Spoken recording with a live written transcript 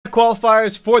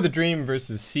Qualifiers for the Dream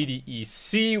versus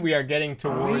CDEC. We are getting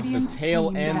towards the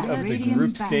tail end of the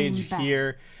group stage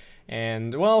here.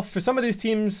 And, well, for some of these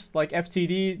teams like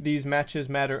FTD, these matches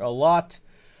matter a lot.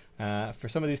 For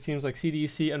some of these teams like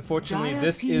CDEC, unfortunately,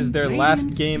 this is their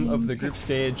last game of the group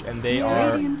stage, and they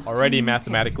are already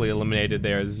mathematically eliminated.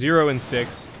 They are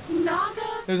 0-6.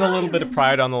 There's a little bit of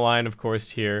pride on the line, of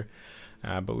course, here.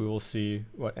 But we will see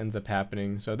what ends up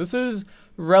happening. So this is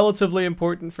relatively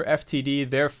important for FTD.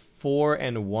 They're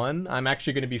 4-1. I'm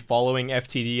actually going to be following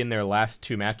FTD in their last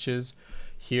two matches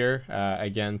here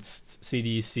against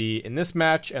CDEC in this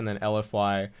match, and then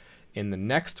LFY in the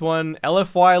next one.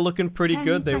 LFY looking pretty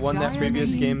good. They won that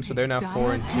previous game, so they're now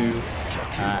 4-2.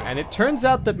 And it turns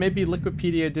out that maybe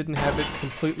Liquipedia didn't have it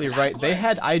completely right. They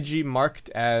had IG marked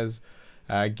as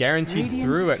guaranteed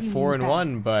through at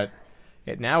 4-1, but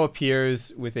it now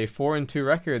appears with a 4-2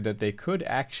 record that they could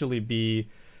actually be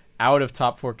out of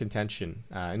top 4 contention.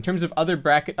 In terms of other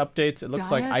bracket updates, it looks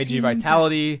like IG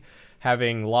Vitality,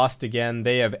 having lost again,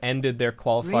 they have ended their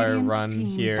qualifier run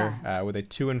here with a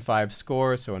 2-5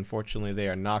 score. So unfortunately, they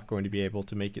are not going to be able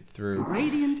to make it through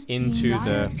into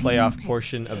the playoff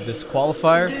portion of this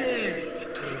qualifier.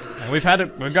 And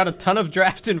we've got a ton of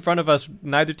drafts in front of us.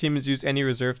 Neither team has used any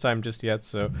reserve time just yet,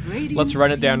 so let's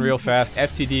run it down real fast.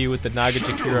 FTD with the Naga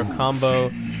Jakiro combo.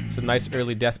 It's a nice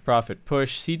early Death Prophet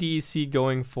push. CDEC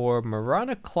going for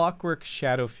Marana Clockwork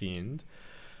Shadow Fiend.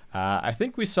 I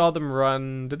think we saw them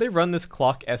run... Did they run this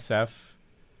Clock SF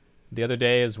the other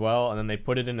day as well? And then they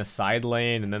put it in a side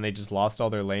lane, and then they just lost all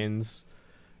their lanes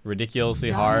ridiculously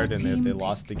hard, and they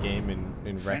lost the game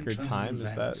in record time.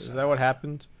 Is that what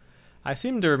happened? I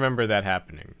seem to remember that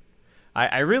happening.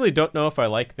 I really don't know if I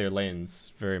like their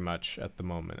lanes very much at the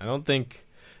moment. I don't think...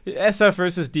 SF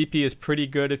versus DP is pretty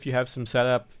good if you have some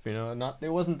setup. You know, it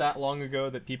wasn't that long ago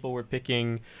that people were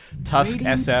picking Tusk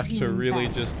SF to really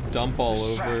just dump all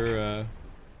over...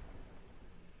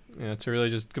 to really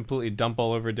just completely dump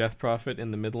all over Death Prophet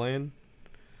in the mid lane.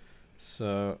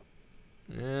 So,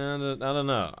 yeah, I don't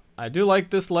know. I do like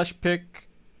this Lesh pick.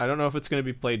 I don't know if it's going to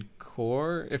be played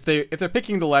core. If they're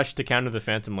picking the Lesh to counter the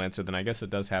Phantom Lancer, then I guess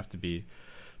it does have to be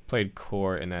played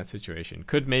core in that situation.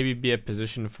 Could maybe be a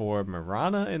position for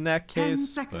Marana in that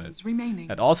case, but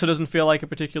that also doesn't feel like a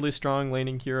particularly strong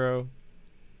laning hero.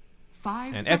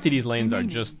 And FTD's lanes are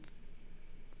just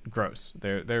gross.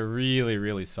 They're really,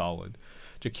 really solid.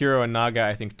 Jakiro and Naga,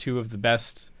 I think, two of the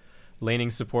best laning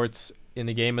supports in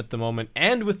the game at the moment,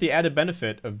 and with the added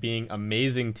benefit of being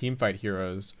amazing teamfight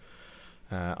heroes.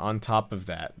 On top of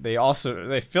that,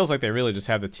 it feels like they really just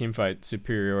have the teamfight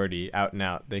superiority out and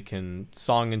out. They can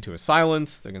song into a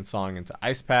silence, they can song into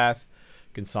Ice Path,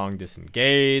 can song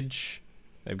disengage.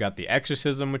 They've got the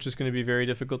Exorcism, which is going to be very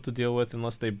difficult to deal with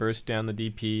unless they burst down the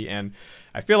DP. And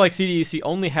I feel like CDEC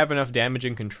only have enough damage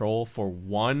and control for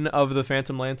one of the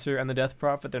Phantom Lancer and the Death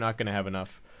Prophet. They're not going to have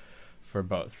enough for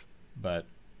both. But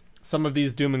some of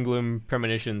these doom and gloom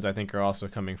premonitions, I think, are also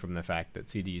coming from the fact that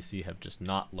CDEC have just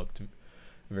not looked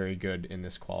very good in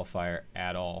this qualifier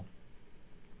at all.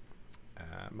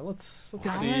 But let's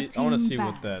see. I want to see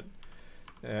what that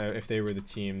if they were the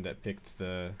team that picked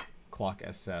the Clock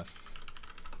SF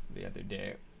the other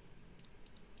day.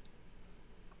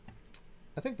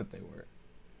 I think that they were.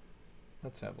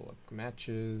 Let's have a look.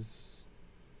 Matches.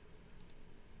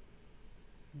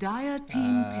 Dire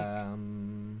team pick.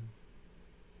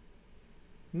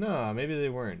 No, maybe they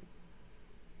weren't.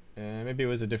 Maybe it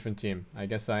was a different team. I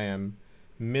guess I am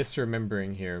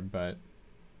misremembering here, but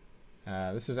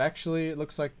this is actually, it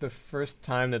looks like the first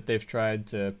time that they've tried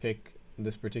to pick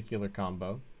this particular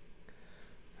combo.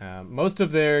 Most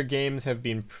of their games have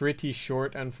been pretty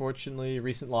short, unfortunately.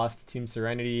 Recent loss to Team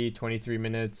Serenity, 23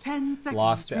 minutes. 10 seconds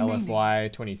lost to remaining.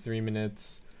 LFY, 23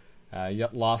 minutes.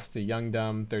 Lost to Young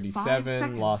Dumb,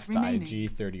 37. Lost remaining. to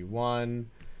IG, 31.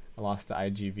 Lost to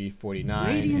IGV, 49.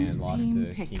 Radiant and lost team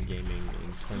to pick. King Gaming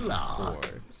in 24.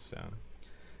 So...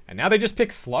 And now they just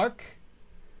pick Slark?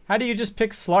 How do you just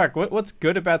pick Slark? What's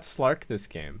good about Slark this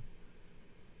game?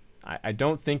 I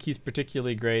don't think he's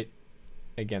particularly great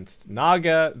against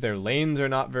Naga. Their lanes are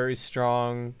not very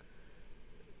strong.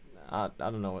 I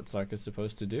don't know what Slark is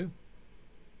supposed to do.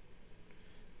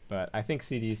 But I think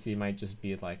CDC might just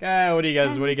be like, what do you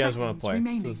guys want to play?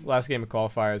 So this last game of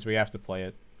qualifiers, we have to play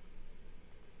it.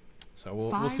 So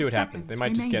we'll see what happens. They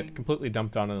might just get completely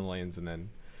dumped on in the lanes and then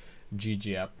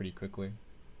GG out pretty quickly.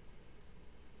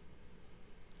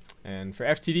 And for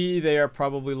FTD, they are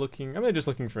probably looking... they're just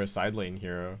looking for a side lane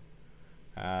hero.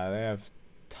 They have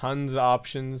tons of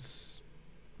options,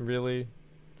 really.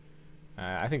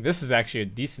 I think this is actually a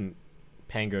decent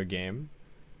Pango game.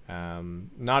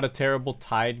 Not a terrible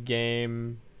Tide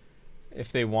game.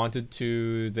 If they wanted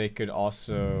to, they could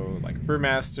also like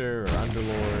Brewmaster or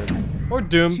Underlord or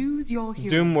Doom. Choose your hero.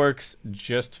 Doom works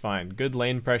just fine. Good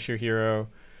lane pressure hero.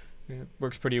 It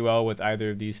works pretty well with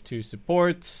either of these two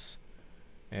supports.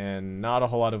 And not a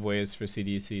whole lot of ways for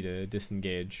CDEC to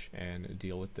disengage and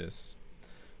deal with this.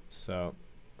 So,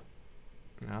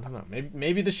 I don't know.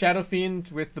 Maybe the Shadow Fiend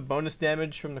with the bonus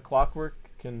damage from the Clockwork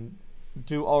can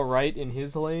do alright in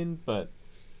his lane, but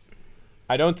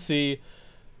I don't think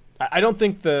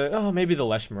maybe the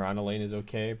Lesh Mirana lane is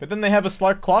okay, but then they have a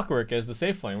Slark Clockwork as the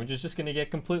safe lane, which is just going to get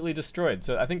completely destroyed.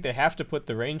 So I think they have to put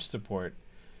the range support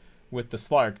with the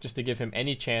Slark just to give him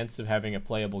any chance of having a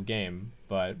playable game,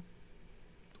 but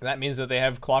that means that they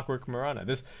have Clockwork Mirana.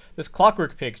 This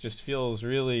Clockwork pick just feels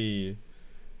really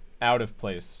out of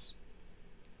place.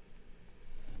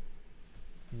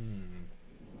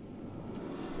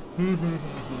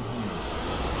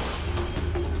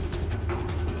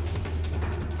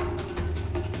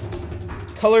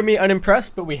 Color me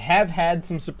unimpressed, but we have had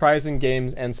some surprising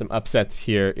games and some upsets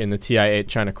here in the TI8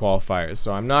 China qualifiers,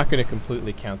 so I'm not going to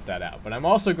completely count that out. But I'm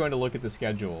also going to look at the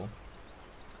schedule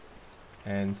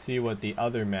and see what the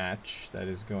other match that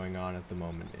is going on at the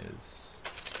moment is.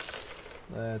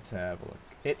 Let's have a look.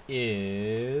 It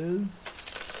is...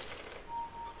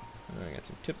 I got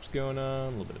some tips going on, a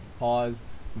little bit of a pause.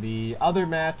 The other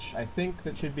match, I think,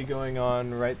 that should be going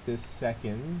on right this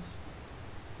second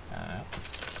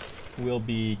will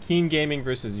be Keen Gaming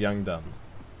versus Young Dumb,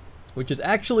 which is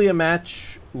actually a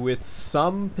match with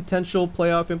some potential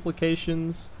playoff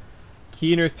implications.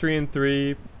 Keen are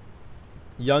 3-3.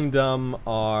 Young Dumb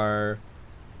are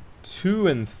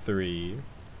 2-3.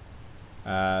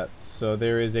 So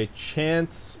there is a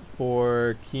chance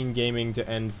for Keen Gaming to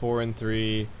end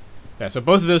 4-3. Yeah, so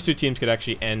both of those two teams could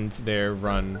actually end their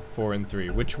run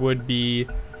 4-3, which would be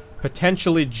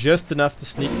potentially just enough to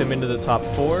sneak them into the top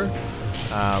 4.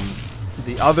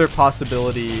 The other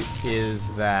possibility is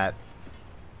that...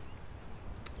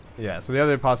 Yeah, so the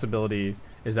other possibility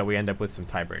is that we end up with some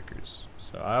tiebreakers.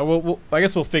 So I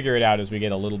guess we'll figure it out as we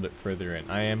get a little bit further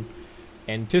in. I am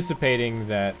anticipating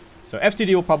that... So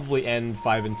FTD will probably end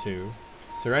 5-2.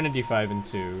 Serenity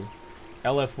 5-2.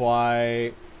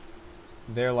 LFY,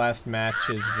 their last match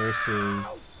is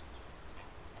versus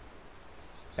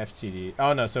FTD.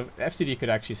 Oh no, so FTD could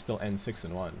actually still end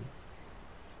 6-1.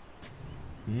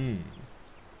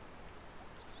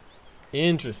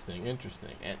 Interesting.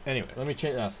 Anyway, let me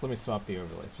change. Let me swap the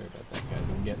overlay. Sorry about that, guys.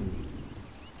 I'm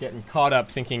getting caught up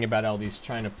thinking about all these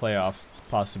China playoff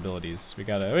possibilities. We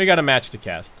got a match to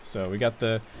cast. So we got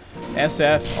the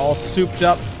SF all souped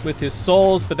up with his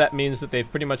souls, but that means that they've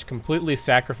pretty much completely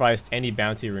sacrificed any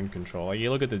bounty rune control. Like,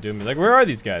 you look at the Doom, you're like, where are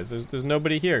these guys? There's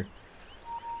nobody here.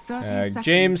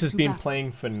 James has been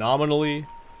playing phenomenally,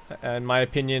 in my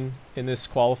opinion, in this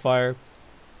qualifier.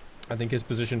 I think his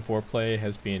position 4 play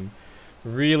has been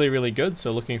really good,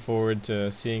 so looking forward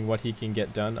to seeing what he can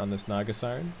get done on this Naga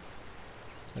Siren.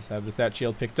 Let's have the stat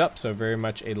shield picked up, so very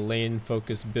much a lane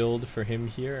focused build for him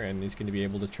here, and he's going to be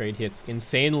able to trade hits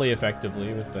insanely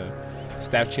effectively with the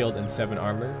stat shield and 7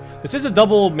 armor. This is a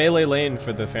double melee lane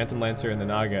for the Phantom Lancer and the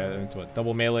Naga. It's what,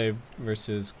 double melee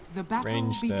versus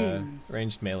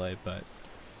ranged melee, but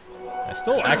I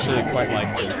still actually quite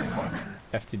like this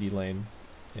FTD lane.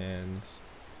 And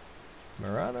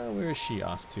Mirana, where is she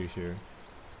off to here?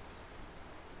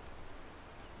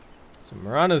 So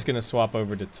Mirana's going to swap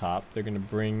over to top. They're going to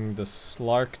bring the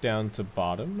Slark down to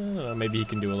bottom. I don't know, maybe he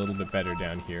can do a little bit better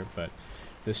down here, but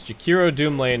this Jakiro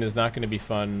Doom lane is not going to be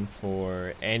fun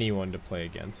for anyone to play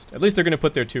against. At least they're going to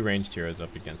put their 2 ranged heroes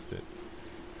up against it.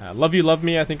 Love You Love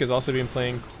Me, I think, has also been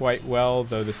playing quite well,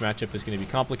 though this matchup is going to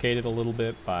be complicated a little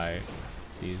bit by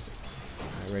these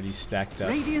already stacked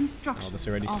up. All this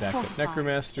already stacked up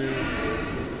Necromaster.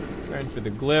 Trying for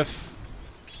the glyph.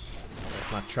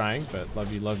 Not trying, but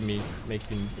Love You Love Me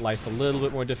making life a little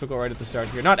bit more difficult right at the start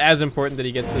here. Not as important that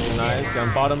he gets the denies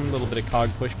down bottom. A little bit of cog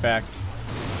pushback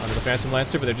onto the Phantom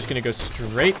Lancer, but they're just going to go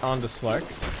straight onto Slark.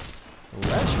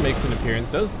 Lesh makes an appearance.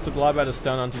 Does the blob out of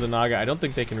stun onto the Naga. I don't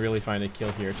think they can really find a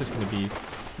kill here. It's just going to be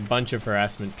a bunch of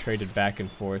harassment traded back and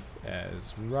forth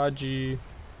as Raji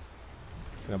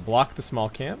going to block the small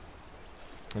camp.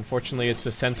 Unfortunately, it's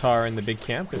a Centaur in the big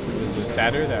camp. If it was a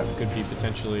Satyr, that could be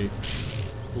potentially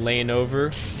lane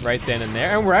over right then and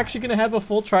there. And we're actually going to have a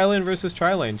full tri-lane versus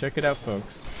tri-lane. Check it out,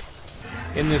 folks.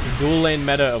 In this dual lane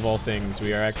meta of all things,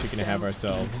 we are actually going to have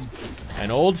ourselves an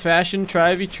old-fashioned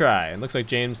tri-v-tri. And looks like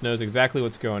James knows exactly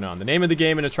what's going on. The name of the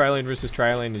game in a tri-lane versus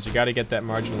tri-lane is you got to get that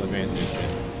marginal advantage.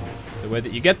 And the way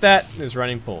that you get that is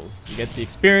running pulls. You get the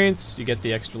experience, you get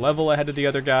the extra level ahead of the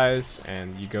other guys,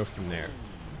 and you go from there.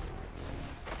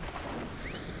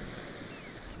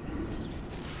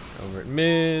 Over at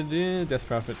mid, Death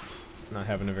Prophet not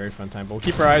having a very fun time. But we'll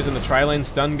keep our eyes on the tri-lane.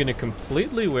 Stun gonna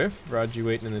completely whiff. Raji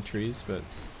waiting in the trees, but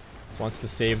wants to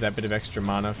save that bit of extra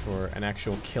mana for an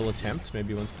actual kill attempt.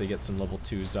 Maybe once they get some level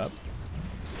 2s up.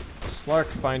 Slark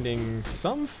finding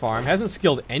some farm. Hasn't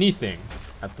skilled anything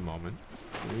at the moment.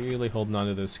 Really holding on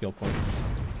to those skill points.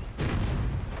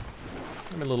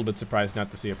 I'm a little bit surprised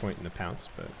not to see a point in the pounce,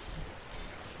 but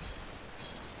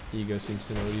Ego seems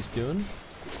to know what he's doing.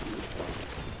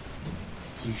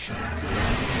 James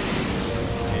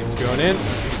going in.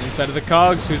 Inside of the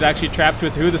cogs. Who's actually trapped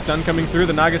with who? The stun coming through.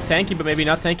 The Naga's tanky, but maybe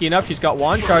not tanky enough. She's got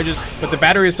wand charges, but the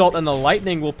battery assault and the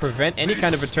lightning will prevent any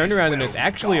kind of a turnaround, and it's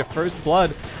actually a first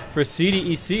blood for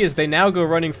CDEC as they now go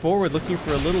running forward, looking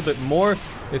for a little bit more.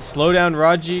 They slow down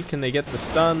Raji. Can they get the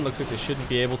stun? Looks like they shouldn't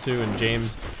be able to, and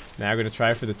James now going to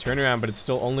try for the turnaround, but it's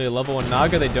still only a level 1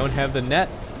 Naga. They don't have the net,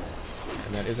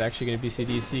 and that is actually going to be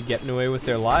CDEC getting away with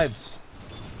their lives.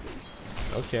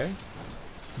 Okay.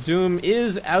 Doom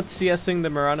is out CSing the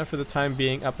Mirana for the time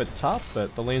being up at top,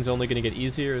 but the lane's only going to get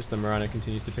easier as the Mirana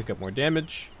continues to pick up more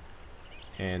damage.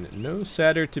 And no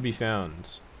Satyr to be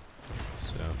found.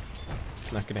 So,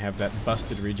 not going to have that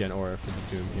busted regen aura for the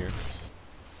Doom here.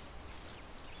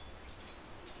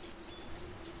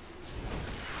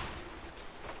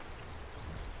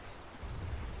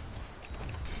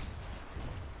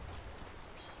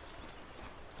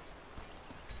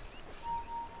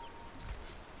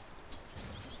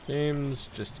 James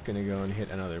just gonna go and hit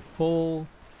another pull.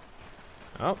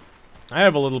 Oh, I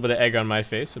have a little bit of egg on my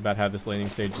face about how this laning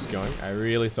stage is going. I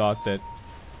really thought that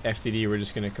FTD were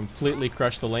just gonna completely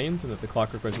crush the lanes and that the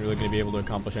Clockwork wasn't really gonna be able to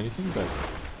accomplish anything, but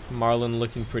Marlin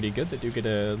looking pretty good. They do get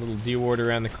a little D-ward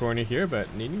around the corner here,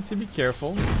 but needing to be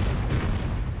careful.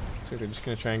 So they're just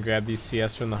gonna try and grab these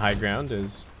CS from the high ground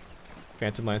as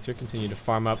Phantom Lancer continue to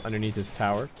farm up underneath his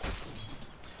tower.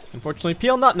 Unfortunately,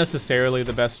 PL not necessarily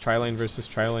the best tri-lane versus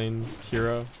tri-lane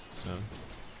hero, so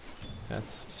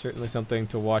that's certainly something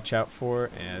to watch out for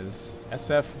as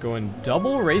SF going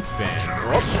double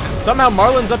Wraithband. And somehow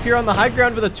Marlin's up here on the high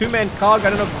ground with a 2-man cog. I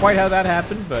don't know quite how that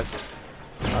happened, but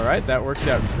alright, that worked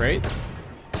out great.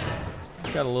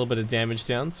 Got a little bit of damage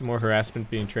down, some more harassment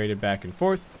being traded back and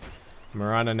forth.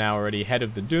 Mirana now already ahead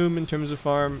of the Doom in terms of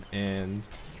farm, and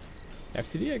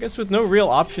FTD, I guess, with no real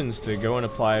options to go and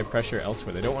apply pressure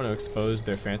elsewhere. They don't want to expose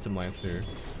their Phantom Lancer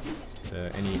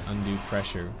to any undue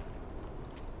pressure.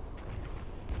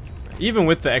 Even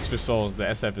with the extra souls, the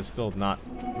SF is still not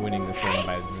winning this lane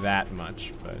by that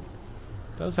much, but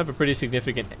does have a pretty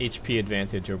significant HP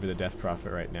advantage over the Death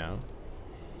Prophet right now,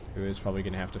 who is probably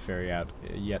going to have to ferry out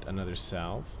yet another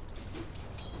salve.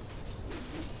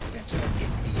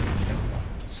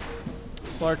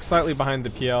 Slark slightly behind the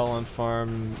PL on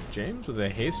farm. James with a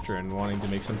haster and wanting to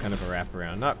make some kind of a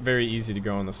wraparound. Not very easy to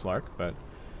go on the Slark, but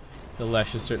the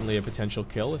Lesh is certainly a potential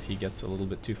kill if he gets a little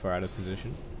bit too far out of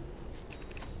position.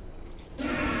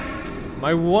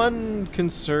 My one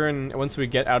concern once we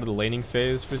get out of the laning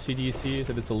phase for CDEC is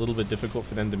that it's a little bit difficult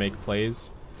for them to make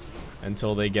plays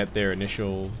until they get their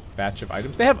initial batch of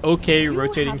items. They have okay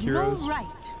rotating heroes,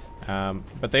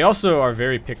 but they also are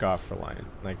very pick-off reliant.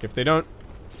 Like, if they don't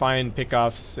find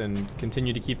pickoffs and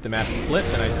continue to keep the map split,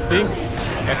 and I think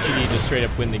FTD just straight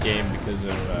up win the game because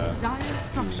of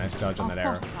nice dodge on that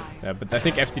arrow. But I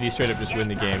think FTD straight up just win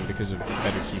the game because of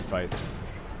better team fight.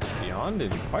 Beyond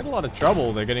in quite a lot of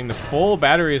trouble. They're getting the full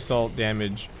battery assault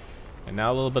damage, and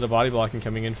now a little bit of body blocking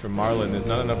coming in from Marlin. There's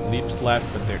not enough leaps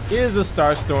left, but there is a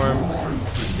Starstorm.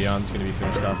 Beyond's going to be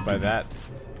finished off by that.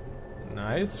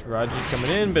 Nice. Raji coming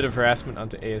in, bit of harassment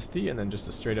onto ASD, and then just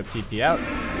a straight up TP out.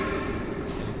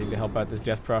 To help out this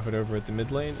Death Prophet over at the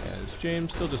mid lane, as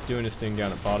James still just doing his thing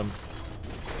down at bottom.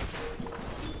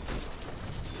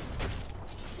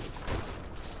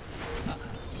 Gonna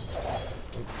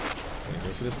go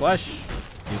for this Lesh.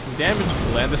 Do some damage.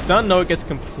 Land the stun. No, it gets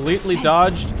completely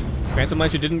dodged. Phantom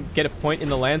Lancer didn't get a point in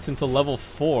the lance until level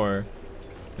 4.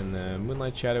 And the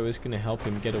Moonlight Shadow is going to help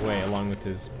him get away along with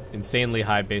his insanely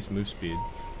high base move speed.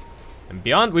 And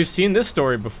Beyond, we've seen this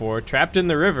story before. Trapped in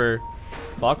the river.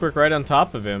 Clockwork right on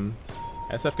top of him.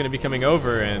 SF going to be coming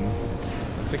over, and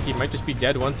looks like he might just be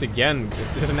dead once again.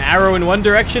 There's an arrow in one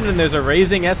direction, and there's a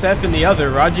raising SF in the other.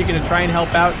 Raji going to try and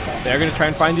help out. They're going to try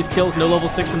and find these kills. No level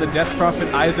 6 on the Death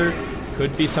Prophet either.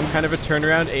 Could be some kind of a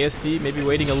turnaround. ASD maybe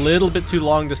waiting a little bit too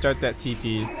long to start that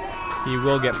TP. He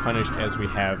will get punished as we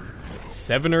have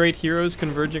 7 or 8 heroes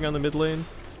converging on the mid lane.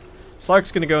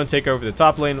 Slark's going to go and take over the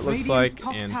top lane, it looks like,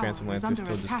 and Phantom Lancer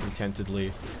still just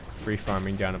contentedly free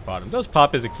farming down at bottom. Does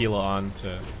pop his Aquila on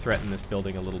to threaten this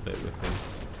building a little bit with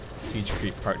his siege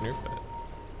creep partner, but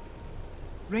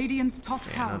Radiant's top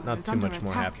tower not too much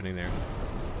more happening there.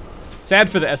 Sad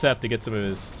for the SF to get some of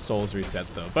his souls reset,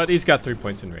 though. But he's got 3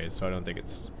 points in raise, so I don't think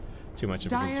it's too much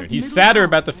of a concern. He's sadder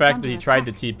about the fact that he tried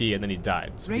to TP and then he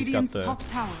died. So he's got the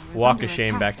walk of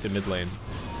shame back to mid lane.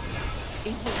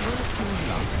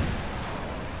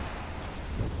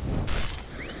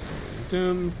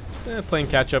 Doom playing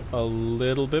catch up a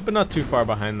little bit, but not too far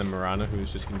behind the Mirana,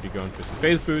 who's just going to be going for some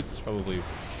phase boots, probably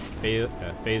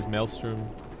phase Maelstrom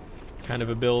kind of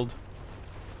a build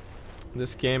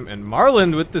this game. And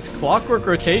Marlon with this clockwork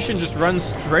rotation just runs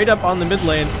straight up on the mid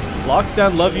lane, locks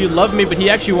down Love You, Love Me, but he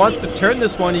actually wants to turn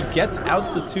this one. He gets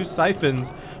out the 2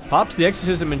 siphons, pops the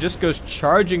Exorcism, and just goes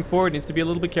charging forward. Needs to be a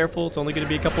little bit careful. It's only going to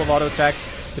be a couple of auto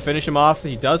attacks to finish him off.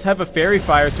 He does have a Fairy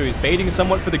Fire, so he's baiting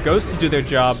somewhat for the Ghost to do their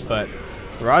job, but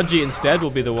Raji instead will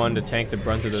be the one to tank the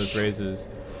brunt of those raises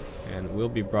and will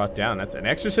be brought down. That's an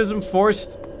Exorcism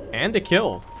forced and a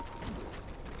kill.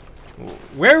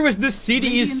 Where was this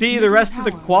CDEC the rest of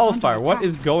the qualifier? What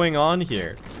is going on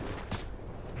here?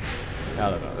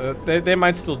 I don't know. They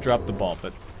might still drop the ball,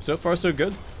 but so far so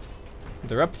good.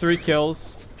 They're up 3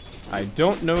 kills. I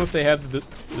don't know if they have the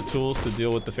tools to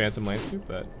deal with the Phantom Lancer,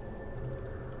 but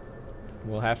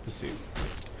we'll have to see.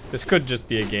 This could just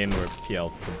be a game where PL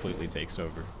completely takes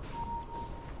over.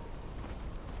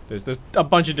 There's a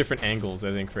bunch of different angles,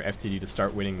 I think, for FTD to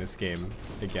start winning this game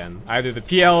again. Either the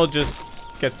PL just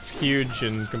gets huge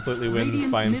and completely wins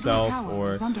by himself,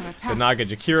 or the Naga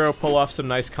Jakiro pull off some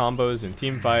nice combos in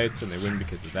team fights and they win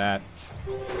because of that.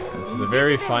 This is a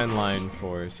very fine line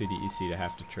for CDEC to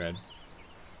have to tread.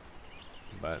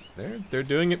 But they're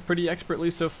doing it pretty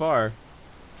expertly so far.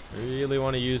 Really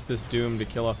want to use this Doom to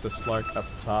kill off the Slark up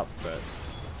top, but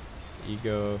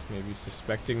Ego maybe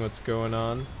suspecting what's going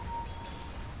on.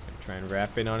 Try and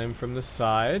wrap in on him from the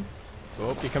side.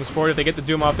 Oh, he comes forward. If they get the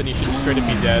Doom off, then he should straight up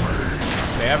be dead.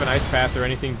 If they have an Ice Path or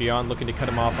anything beyond, looking to cut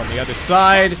him off on the other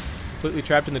side. Completely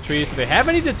trapped in the trees. Do they have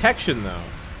any detection, though?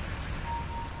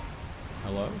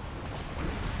 Hello?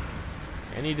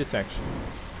 Any detection?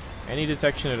 Any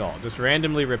detection at all? Just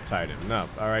randomly Riptide him. No.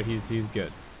 Alright, he's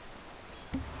good.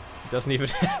 Doesn't even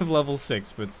have level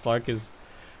 6, but Slark is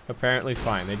apparently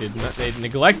fine. They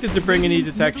neglected to bring any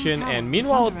detection, and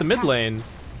meanwhile at the mid lane,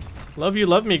 Love You,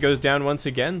 Love Me goes down once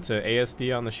again to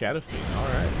ASD on the Shadow Fiend.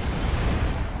 Alright.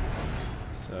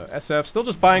 So SF still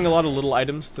just buying a lot of little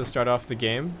items to start off the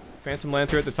game. Phantom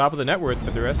Lancer at the top of the net worth,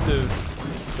 but the rest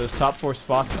of those top 4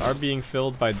 spots are being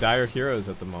filled by dire heroes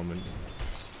at the moment.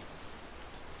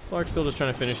 Slark still just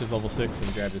trying to finish his level 6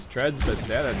 and grab his treads, but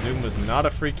that Doom was not a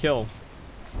free kill.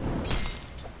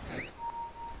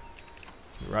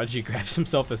 Raji grabs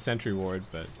himself a sentry ward,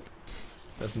 but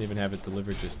doesn't even have it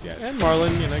delivered just yet. And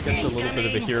Marlon, you know, gets a little bit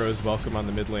of a hero's welcome on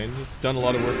the mid lane. He's done a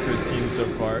lot of work for his team so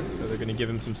far, so they're going to give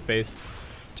him some space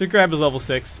to grab his level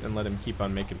 6 and let him keep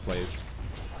on making plays.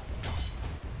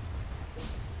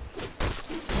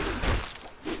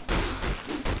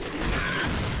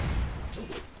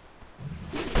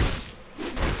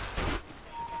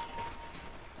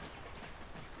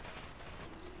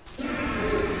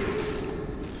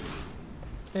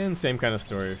 And same kind of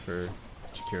story for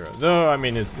Jakiro. Though, I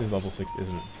mean, his level 6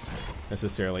 isn't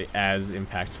necessarily as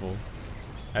impactful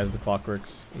as the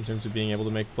Clockworks in terms of being able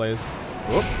to make plays.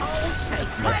 Whoop.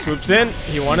 Mark swoops in.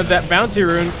 He wanted that bounty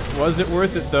rune. Wasn't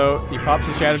worth it, though. He pops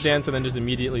the Shadow Dance and then just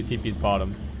immediately TP's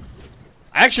bottom.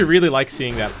 I actually really like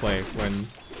seeing that play when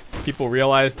people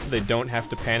realize that they don't have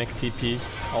to panic TP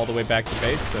all the way back to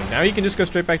base. So now he can just go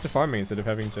straight back to farming instead of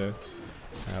having to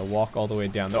walk all the way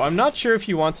down. Though I'm not sure if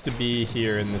he wants to be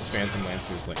here in this Phantom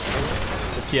Lancer's lane.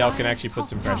 The PL can actually put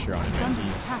some pressure on him.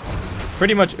 He's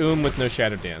pretty much with no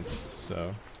Shadow Dance,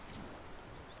 so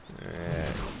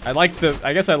I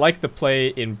guess I like the play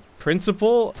in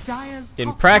principle.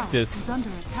 In practice,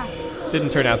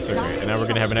 didn't turn out so great. And now we're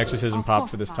gonna have an Exorcism pop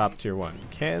to this top tier 1.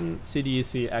 Can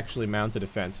CDEC actually mount a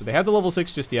defense? So they have the level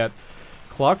 6 just yet.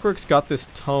 Clockwork's got this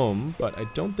tome, but I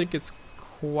don't think it's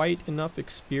quite enough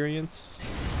experience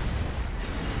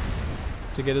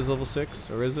to get his level 6,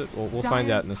 or is it? Well, we'll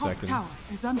find out in a second. Tower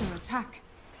is under attack.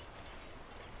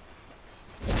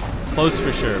 Close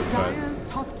for sure, but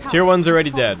tier 1's already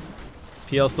dead.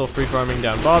 PL still free farming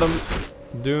down bottom.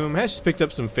 Doom has just picked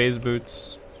up some phase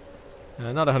boots.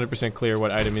 Not 100% clear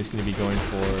what item he's going to be going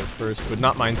for first. Would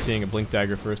not mind seeing a Blink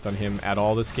Dagger first on him at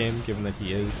all this game, given that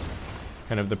he is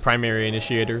kind of the primary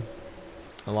initiator,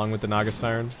 along with the Naga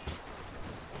Siren.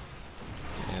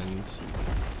 And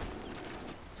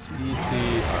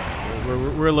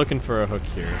CDEC, we're looking for a hook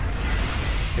here.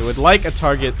 They would like a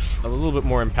target a little bit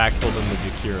more impactful than the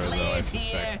Jakiro, though, I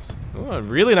suspect. Oh, a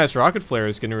really nice Rocket Flare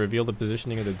is going to reveal the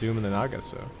positioning of the Doom and the Naga,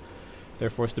 so they're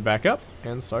forced to back up,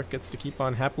 and Sark gets to keep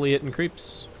on happily hitting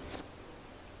creeps.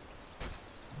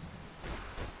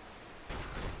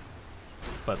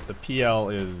 but the PL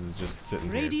is just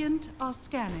sitting here. Radiant are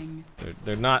scanning.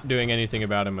 They're not doing anything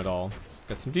about him at all.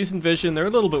 Got some decent vision. They're a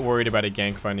little bit worried about a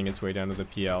gank finding its way down to the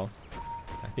PL.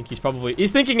 I think he's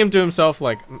thinking to himself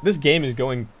like, this game is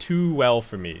going too well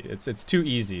for me. It's too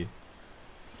easy.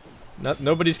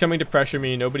 Nobody's coming to pressure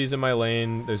me. Nobody's in my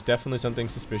lane. There's definitely something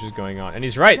suspicious going on. And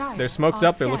he's right. They're smoked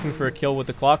up. They're looking for a kill with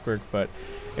the clockwork, but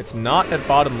it's not at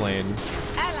bottom lane.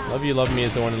 Love You Love Me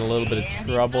is the one in a little bit of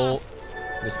trouble.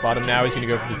 This bottom now, he's going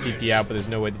to go for the TP out, but there's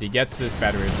no way that he gets this.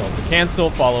 Battery Assault to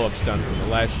cancel. Follow-up stun from the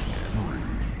Lesh.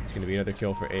 It's going to be another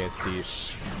kill for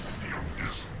ASD.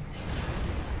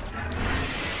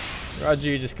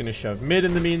 Raji just going to shove mid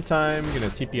in the meantime. Going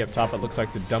to TP up top, it looks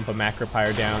like, to dump a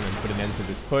Macropyre down and put an end to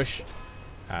this push.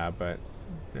 But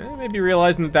maybe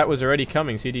realizing that was already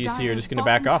coming. CDEC are just going to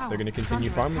back off. They're going to continue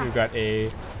farming. We've got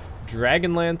a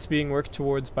Dragonlance being worked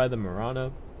towards by the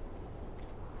Mirana.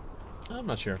 I'm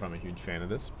not sure if I'm a huge fan of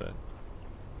this, but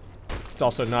it's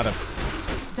also not a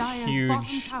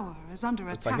huge...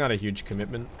 It's like not a huge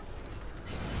commitment.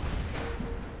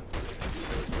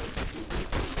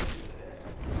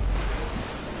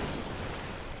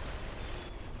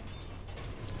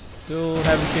 Still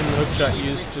haven't seen the hook shot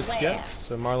used just yet,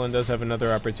 so Marlon does have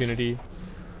another opportunity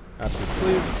up his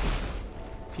sleeve.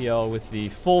 PL with the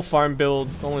full farm build,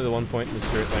 only the 1 point in the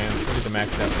Spirit Lands, ready to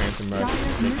max out Phantom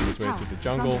Rush, making his way through the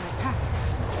jungle.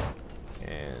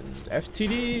 And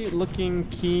FTD looking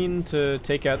keen to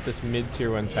take out this mid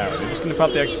tier 1 tower. They're just going to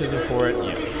pop the Exorcism for it.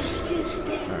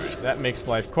 Yeah. Alright, that makes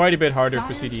life quite a bit harder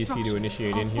for CDEC to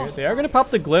initiate in here. They are going to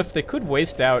pop the Glyph. They could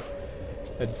waste out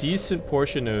a decent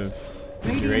portion of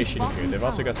the duration here. They've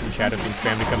also got some Shadow Fiend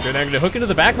spam to come through. They're going to hook into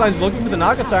the backlines looking for the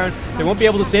Naga Siren. They won't be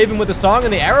able to save him with a song,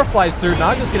 and the arrow flies through.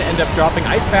 Naga's going to end up dropping.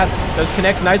 Ice Path does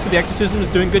connect nicely. The Exorcism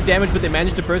is doing good damage, but they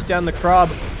managed to burst down the Krob.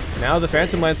 Now the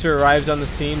Phantom Lancer arrives on the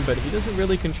scene, but he doesn't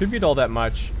really contribute all that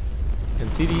much.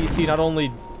 And CDEC not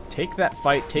only take that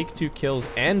fight, take 2 kills,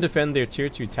 and defend their tier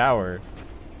 2 tower.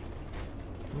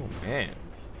 Oh, man.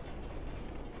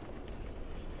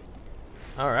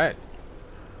 Alright.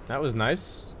 That was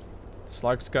nice.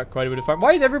 Slark's got quite a bit of farm.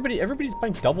 Why is everybody's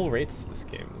playing double rates this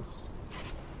game? It's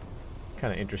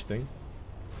kind of interesting.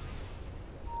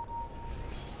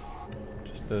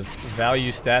 Just those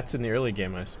value stats in the early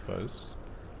game, I suppose.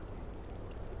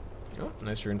 Oh,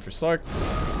 nice rune for Slark.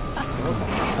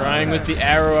 Oh, trying with the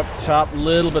arrow up top,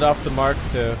 little bit off the mark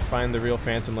to find the real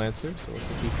Phantom Lancer, so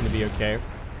looks like he's going to be okay.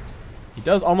 He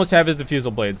does almost have his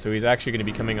Diffusal Blade, so he's actually going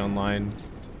to be coming online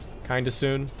kind of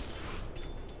soon.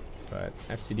 But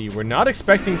FTD, we're not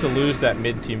expecting to lose that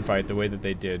mid-team fight the way that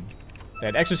they did. They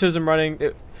had Exorcism running.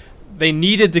 They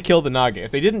needed to kill the Naga.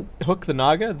 If they didn't hook the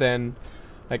Naga, then,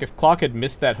 like, if Clock had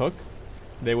missed that hook,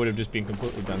 they would have just been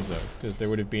completely donezo. Because there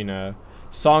would have been a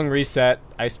song reset,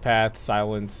 Ice Path,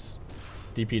 silence,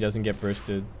 DP doesn't get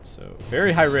bursted. So,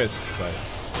 very high risk, but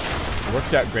it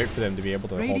worked out great for them to be able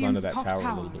to hold onto that tower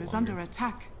a little bit longer. Under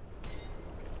attack.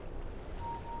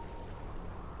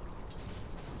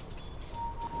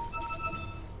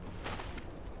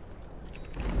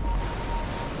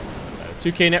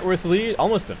 2k net worth lead,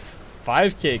 almost a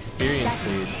 5k experience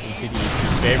lead in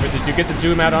CDEC's favor. They do get to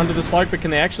zoom out onto the Slark, but can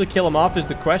they actually kill him off is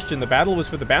the question. The battle was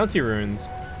for the bounty runes.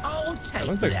 It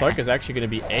looks like Slark is actually going to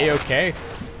be a-okay.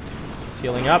 Just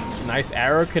healing up. Nice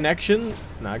arrow connection.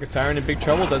 Naga Siren in big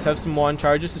trouble. Does have some wand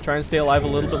charges to try and stay alive a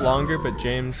little bit longer, but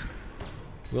James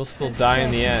will still die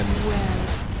in the end.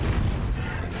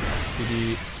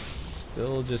 CD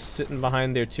still just sitting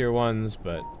behind their tier 1s,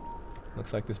 but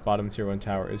looks like this bottom tier 1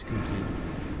 tower is going to be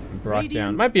brought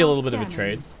down. Might be a little bit of a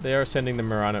trade. They are sending the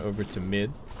Mirana over to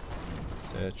mid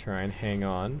to try and hang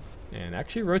on. And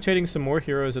actually rotating some more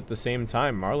heroes at the same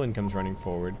time. Marlon comes running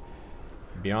forward.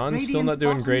 Beyond still not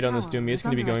doing great on this Doom. He is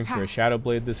going to be going for a Shadow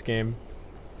Blade this game,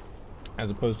 as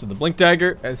opposed to the Blink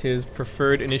Dagger as his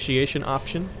preferred initiation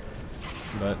option.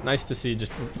 But nice to see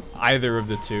just either of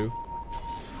the two.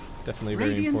 Definitely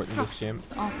very important this game.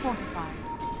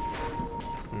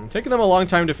 Taking them a long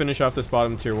time to finish off this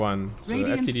bottom tier 1, so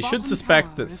FTD should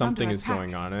suspect that something is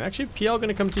going on. And actually, PL going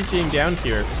to come TPing down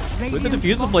here. With the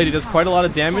Diffusal Blade, he does quite a lot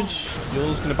of damage.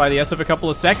 Yule's going to buy the SF a couple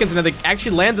of seconds, and then they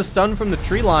actually land the stun from the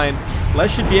tree line. Les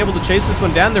should be able to chase this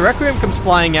one down. The Requiem comes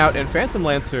flying out, and Phantom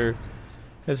Lancer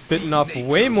has bitten off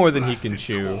way more than he can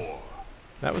chew.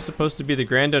 That was supposed to be the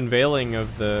grand unveiling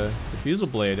of the Diffusal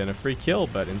Blade and a free kill,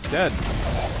 but instead,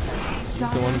 he's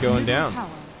the one going down.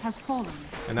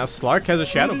 And now Slark has a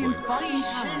Shadow Blade.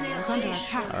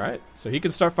 Alright, so he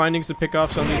can start finding some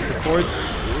pickoffs on these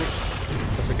supports.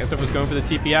 Looks like SF was going for the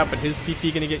TP out, but his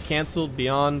TP going to get cancelled.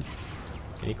 Beyond,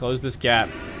 can he close this gap?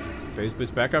 Phase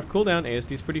boost back off cooldown.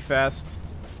 ASD's pretty fast.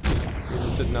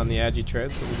 Sitting on the Agi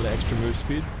treads, a little bit of extra move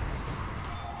speed.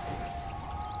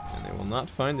 And they will not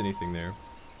find anything there.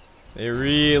 They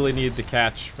really need the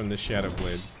catch from the Shadow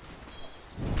Blade.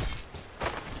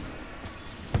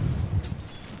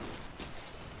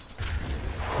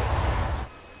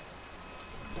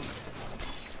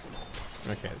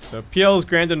 Okay, so PL's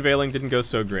Grand Unveiling didn't go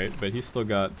so great, but he's still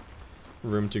got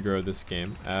room to grow this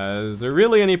game. Is there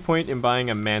really any point in buying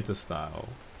a Manta style?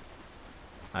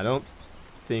 I don't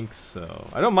think so.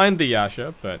 I don't mind the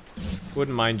Yasha, but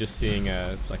wouldn't mind just seeing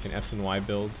a like an S&Y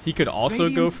build. He could also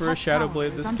go for a Shadow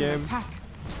Blade this game,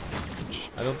 which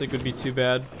I don't think would be too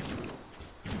bad.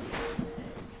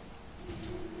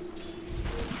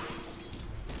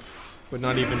 Would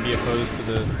not even be opposed to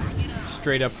the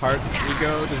straight up heart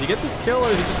ego. Does he get this kill, or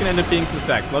is it just gonna end up being some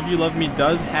stacks? Love You Love Me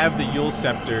does have the Yule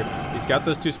Scepter. He's got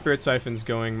those 2 Spirit Siphons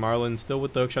going. Marlon still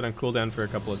with the hookshot on cooldown for a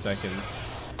couple of seconds.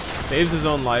 Saves his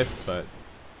own life, but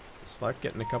Slark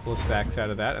getting a couple of stacks out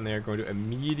of that, and they are going to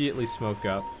immediately smoke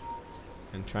up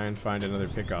and try and find another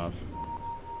pickoff.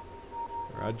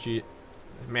 Raji,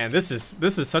 man, this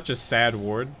is such a sad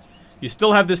ward. You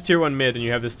still have this tier 1 mid and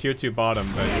you have this tier 2 bottom,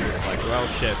 but you're just like, well,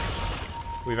 shit.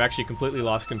 We've actually completely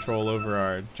lost control over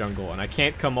our jungle, and I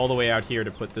can't come all the way out here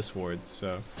to put this ward,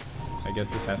 so I guess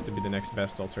this has to be the next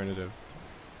best alternative.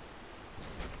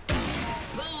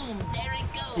 Boom, there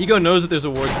it goes. Ego knows that there's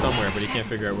a ward somewhere, but he can't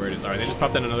figure out where it is. Alright, they just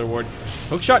popped in another ward.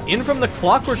 Hookshot in from the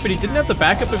Clockwork, but he didn't have the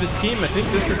backup of his team. I think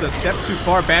this is a step too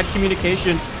far. Bad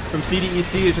communication from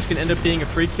CDEC is just going to end up being a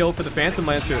free kill for the Phantom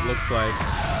Lancer, it looks like.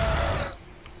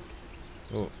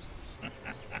 Oh.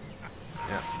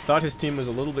 Yeah, thought his team was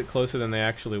a little bit closer than they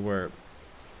actually were.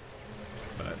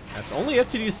 But that's only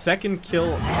FTD's 2nd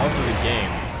kill of the game.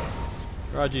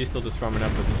 Raji still just farming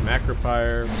up with his Macro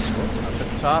Pyre. Up at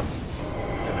the top.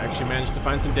 They've actually managed to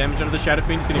find some damage under the Shadow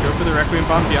Fiend. He's going to go for the Requiem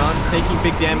Bomb Beyond, taking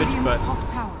big damage, but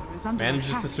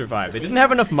manages to survive. They didn't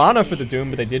have enough mana for the Doom,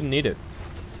 but they didn't need it.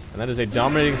 And that is a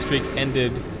dominating streak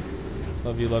ended.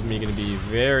 Love You Love Me gonna be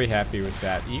very happy with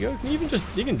that. Ego can even just,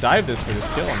 you can dive this for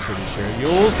this kill, I'm pretty sure.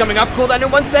 Yule's coming off cooldown in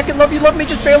 1 second. Love You Love Me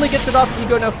just barely gets it off.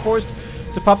 Ego now forced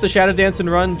to pop the Shadow Dance and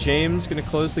run. James gonna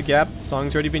close the gap. The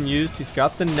song's already been used. He's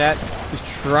got the net.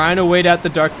 He's trying to wait out the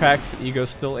Dark Pact, but Ego's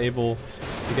still able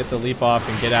to get the leap off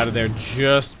and get out of there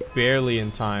just barely in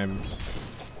time.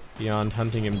 Beyond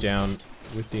hunting him down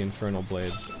with the Infernal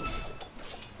Blade.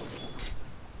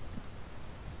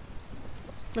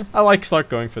 I like Slark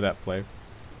going for that play.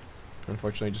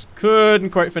 Unfortunately, just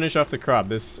couldn't quite finish off the crop.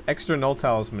 This extra Null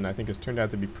Talisman, I think, has turned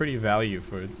out to be pretty value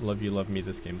for Love You Love Me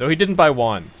this game. Though he didn't buy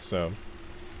Wand, so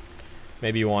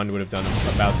maybe Wand would have done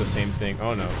about the same thing.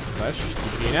 Oh no, Flash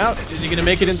keeping out. Is he going to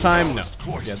make it in time? No.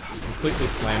 Gets completely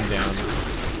slammed down.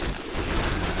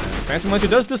 Phantom Lancer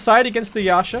does decide against the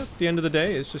Yasha at the end of the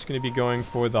day. It's just going to be going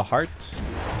for the heart.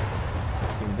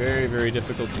 It seemed very, very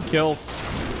difficult to kill.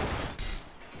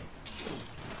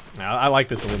 I like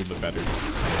this a little bit better.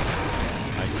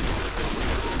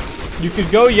 You could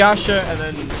go Yasha, and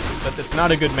then, but it's not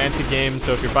a good Manta game,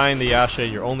 so if you're buying the Yasha,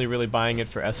 you're only really buying it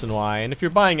for S&Y, and if you're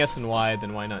buying S&Y,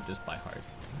 then why not just buy Heart?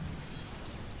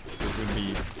 Those would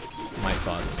be my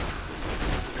thoughts.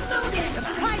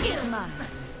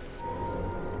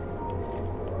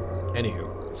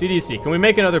 Anywho, CDC, can we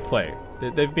make another play?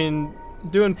 They've been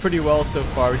doing pretty well so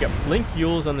far. We got Blink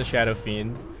Yules on the Shadow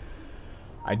Fiend.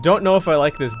 I don't know if I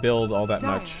like this build all that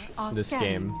much this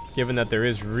game, given that there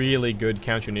is really good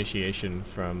counter initiation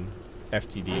from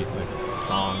FTD, like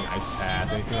Song, Ice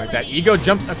Path, anything like that. Ego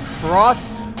jumps across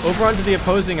over onto the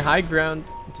opposing high ground.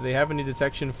 Do they have any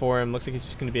detection for him? Looks like he's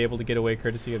just going to be able to get away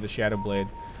courtesy of the Shadow Blade.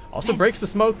 Also breaks the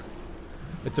smoke.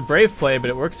 It's a brave play,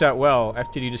 but it works out well.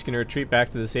 FTD just going to retreat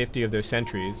back to the safety of their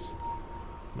sentries.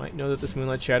 Might know that this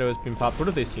Moonlight Shadow has been popped. What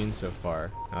have they seen so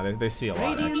far? No, they see a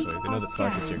lot, actually. They know that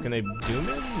Sark is here. Can they doom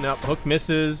him? Nope. Hook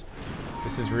misses.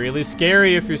 This is really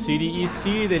scary if you're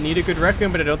CDEC. They need a good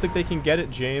Requiem, but I don't think they can get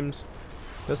it, James.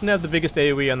 Doesn't have the biggest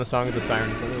AoE on the Song of the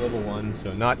Siren. It's only level 1,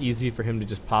 so not easy for him to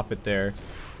just pop it there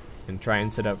and try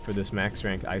and set up for this max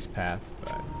rank Ice Path.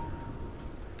 But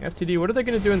FTD, what are they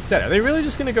going to do instead? Are they really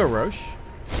just going to go Roche?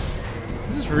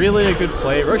 This is really a good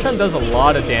play. Roshan does a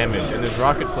lot of damage, and there's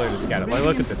Rocket Flare to scatter. Like,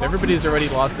 look at this. Everybody's already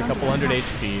lost a couple hundred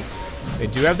HP. They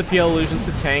do have the PL illusions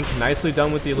to tank. Nicely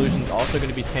done with the illusions. Also going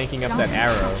to be tanking up that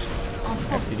arrow.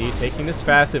 FTD taking this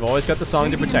fast. They've always got the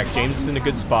Song to protect. James is in a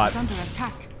good spot.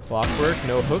 Clockwork,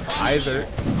 no hook either.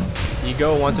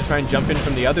 Ego wants to try and jump in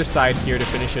from the other side here to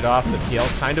finish it off. The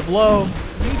PL's kind of low.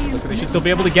 Looks like they should still be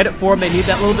able to get it for him. They need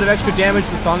that little bit of extra damage.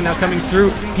 The song now coming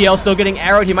through. PL still getting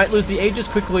arrowed. He might lose the Aegis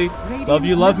quickly. Love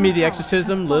You, Love Me, the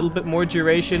Exorcism. Little bit more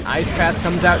duration. Ice Path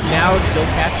comes out now. It's still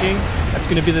catching. That's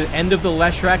going to be the end of the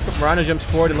Leshrac, but Mirana jumps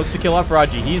forward and looks to kill off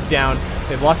Raji. He's down.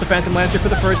 They've lost the Phantom Lancer for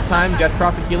the first time. Death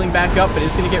Prophet healing back up, but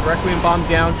is going to get Requiem Bomb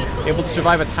down. Able to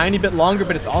survive a tiny bit longer,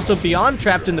 but it's also Beyond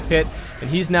trapped in the pit, and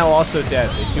he's now also dead.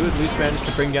 They do at least manage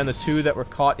to bring down the two that were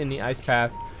caught in the Ice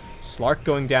Path. Slark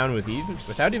going down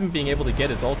without even being able to get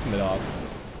his ultimate off.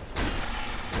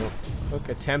 Hook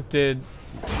attempted.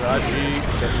 Raji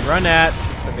getting run at,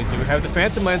 but they do have the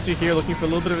Phantom Lancer here looking for a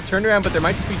little bit of a turnaround, but there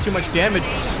might just be too much damage.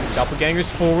 Doppelganger's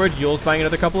forward, Yule's buying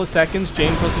another couple of seconds.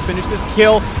 James wants to finish this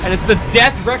kill, and it's the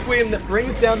Death Requiem that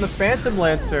brings down the Phantom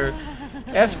Lancer.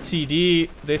 FTD,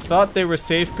 they thought they were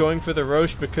safe going for the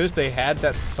Roche because they had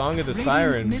that Song of the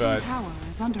Siren, but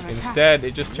instead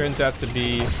it just turns out to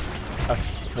be a,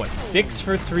 what,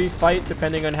 6-for-3 fight,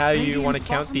 depending on how you want to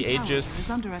count the Aegis.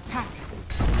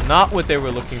 Not what they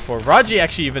were looking for. Raji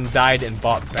actually even died and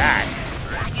bought back.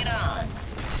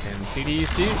 And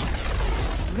CDEC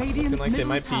looking like they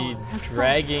might be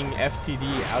dragging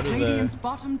FTD out of the...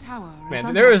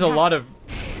 Man, there's a lot of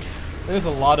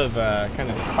kind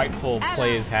of spiteful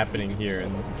plays happening here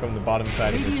from the bottom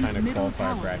side of the China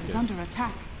qualifier bracket.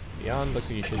 Beyond looks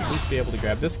like he should at least be able to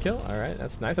grab this kill. Alright,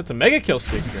 that's nice. That's a mega kill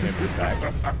streak for him, in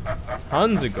fact.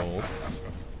 Tons of gold.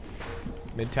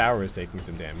 Mid tower is taking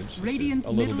some damage. Radiant's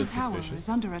a little middle bit tower suspicious. is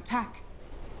under attack.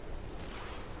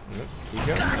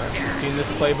 Ego. I've seen this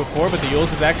play before, but the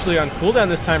Yules is actually on cooldown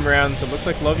this time around, so it looks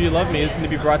like Love You, Love Me is going to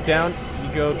be brought down.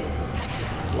 Ego,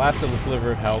 last little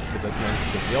sliver of health, but that's managed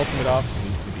to get the ultimate off, so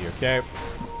he's going to be okay.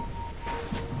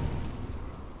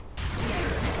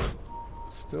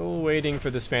 Still waiting for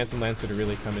this Phantom Lancer to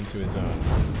really come into his own.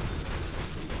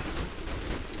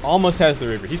 Almost has the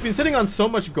river. He's been sitting on so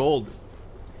much gold.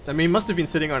 I mean, he must have been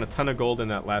sitting on a ton of gold in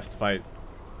that last fight.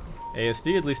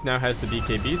 ASD at least now has the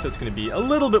BKB, so it's going to be a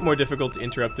little bit more difficult to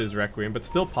interrupt his Requiem, but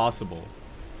still possible.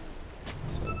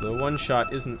 So the one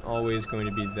shot isn't always going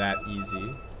to be that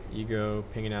easy. Ego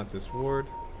pinging out this ward.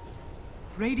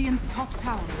 Radiant's top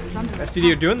tower is under attack.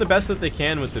 FTD are doing the best that they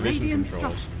can with the vision Radiant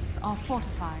control. structures are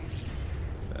fortified.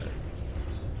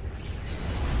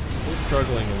 Still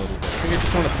struggling a little bit. I think I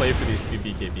just want to play for these two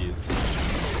BKBs.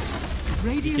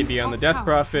 BKB on the Death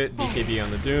Prophet, BKB on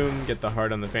the Doom, get the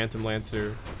heart on the Phantom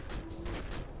Lancer.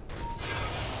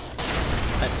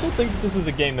 I still think this is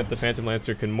a game that the Phantom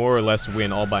Lancer can more or less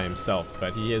win all by himself,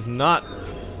 but he is not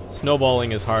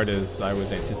snowballing as hard as I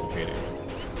was anticipating.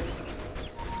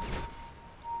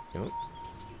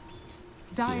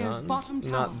 Dire's bottom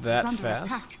tower not that is under fast,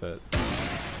 attack. but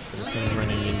there's him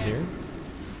running in here.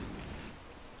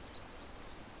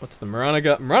 What's the Mirana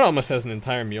got? Mirana almost has an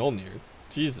entire Mjolnir.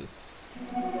 Jesus.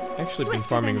 Actually been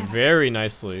farming very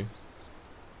nicely.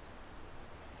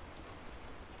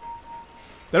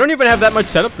 They don't even have that much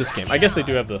setup this game. I guess they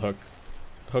do have the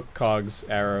hook, cogs,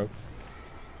 arrow,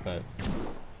 but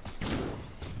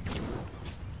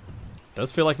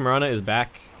does feel like Mirana is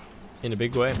back in a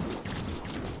big way.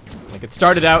 Like, it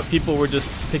started out, people were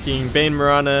just picking Bane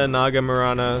Mirana, Naga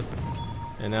Mirana,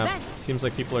 and now it seems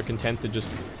like people are content to just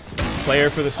play her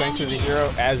for the strength of the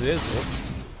hero as is.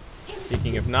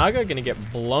 Speaking of Naga, gonna get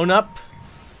blown up.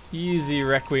 Easy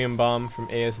Requiem Bomb from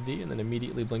ASD, and then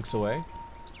immediately blinks away.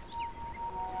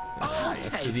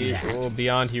 Oh,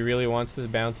 Beyond, he really wants this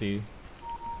bounty.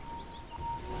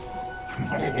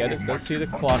 I get it. Does see the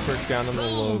clockwork down on the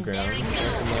low ground.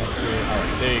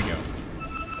 Alright, there you go.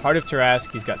 Heart of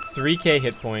Tarask, he's got 3k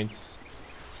hit points.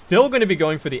 Still going to be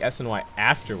going for the SNY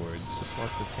afterwards. Just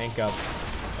wants to tank up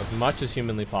as much as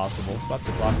humanly possible. Spots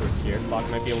the clockwork here. Clock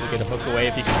might be able to get a hook away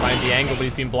if he can find the angle, but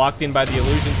he's been blocked in by the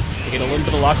illusions. They get a little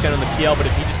bit of lockdown on the PL, but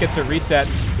if he just gets a reset,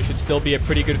 it should still be a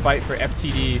pretty good fight for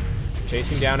FTD.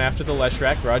 Chasing down after the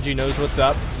Leshrac. Raji knows what's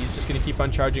up. He's just going to keep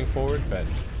on charging forward, but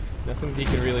nothing he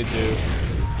can really do.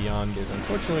 Beyond is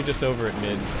unfortunately just over at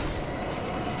mid.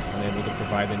 Unable to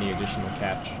provide any additional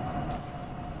catch.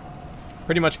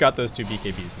 Pretty much got those two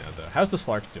BKBs now, though. How's the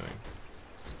Slark doing?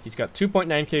 He's got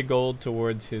 2.9k gold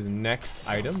towards his next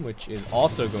item, which is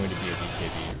also going to be a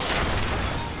BKB.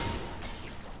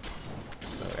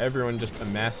 So everyone just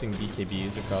amassing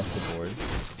BKBs across the board.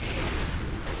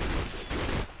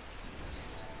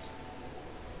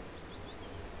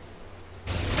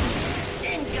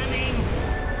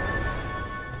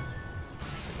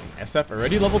 SF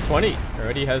already level 20.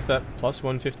 Already has that plus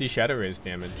 150 Shadow Raise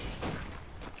damage.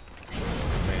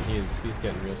 Man, he's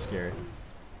getting real scary.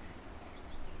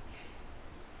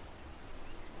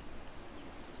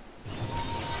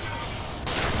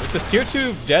 With this tier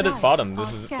 2 dead at bottom,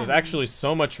 there's actually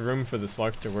so much room for the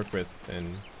Slark to work with and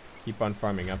keep on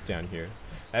farming up down here.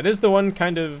 That is the one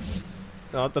kind of...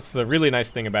 No, that's the really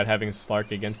nice thing about having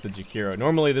Slark against the Jakiro.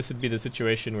 Normally this would be the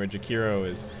situation where Jakiro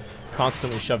is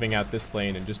constantly shoving out this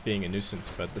lane and just being a nuisance,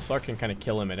 but the Slark can kind of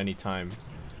kill him at any time.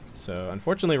 So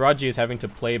unfortunately Raji is having to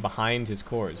play behind his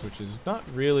cores, which is not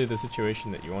really the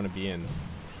situation that you want to be in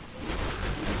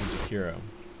as a Jakiro.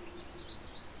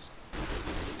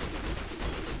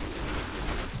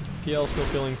 PL still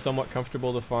feeling somewhat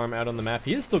comfortable to farm out on the map.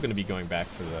 He is still going to be going back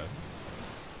for the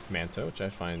Manta, which I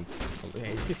find...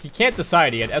 He can't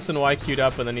decide. He had S and Y queued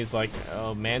up, and then he's like,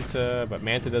 oh, Manta, but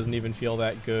Manta doesn't even feel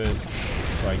that good.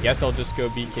 So I guess I'll just go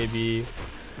BKB.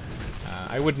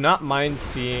 I would not mind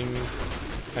seeing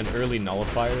an early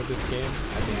Nullifier this game.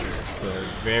 I think it's a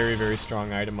very, very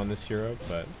strong item on this hero,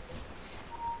 but...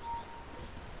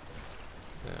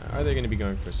 are they going to be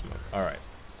going for smoke? Alright.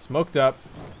 Smoked up.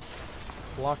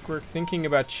 Clockwork thinking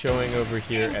about showing over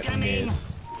here at mid.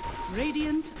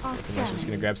 Radiant are Just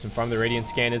gonna grab some farm. The Radiant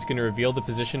scan is gonna reveal the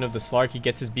position of the Slark. He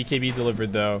gets his BKB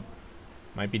delivered though.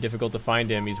 Might be difficult to find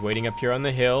him. He's waiting up here on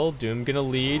the hill. Doom gonna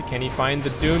lead. Can he find the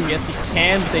Doom? Yes, he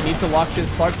can, but they need to lock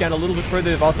this Slark down a little bit further.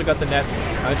 They've also got the net.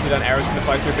 Nicely done. Arrow's gonna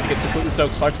fly through, but it gets completely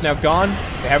soaked. Slark's now gone.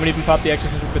 They haven't even popped the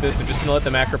exorcism for this. They're just gonna let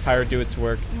the Macro Pyre do its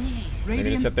work. They're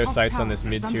gonna set their sights on this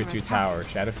mid tier 2 tower.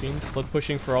 Shadow Fiend split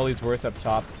pushing for all he's worth up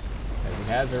top, as he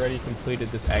has already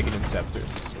completed this Aghanim Scepter.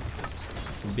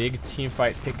 So, big team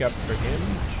fight pickup for him.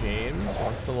 James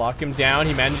wants to lock him down.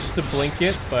 He manages to blink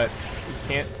it, but he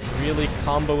can't really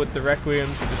combo with the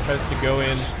Requiem, so just tries to go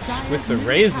in with the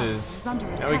raises.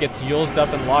 Now he gets Yulesed up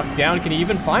and locked down. Can he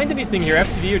even find anything here?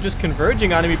 FTD are just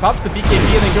converging on him. He pops the BKB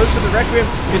and then goes for the Requiem.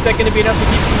 Is that going to be enough to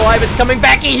keep him alive? It's coming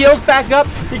back. He heals back up.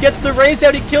 He gets the raise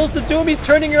out. He kills the Doom. He's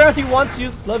turning around. He wants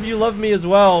you, love me as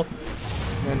well.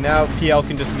 And now PL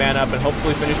can just man up and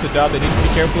hopefully finish the dub. They need to be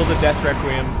careful of the Death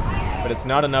Requiem, but it's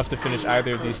not enough to finish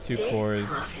either of these two cores.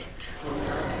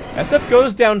 SF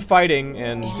goes down fighting,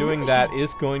 and doing that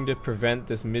is going to prevent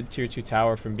this mid-tier 2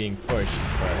 tower from being pushed,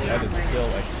 but that is still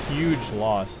a huge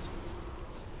loss.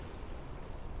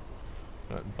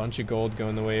 A bunch of gold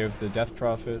going the way of the Death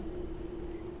Prophet.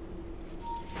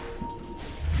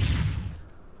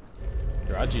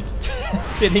 Raji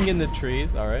sitting in the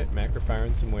trees. Alright, Macro Pyre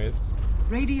and some waves.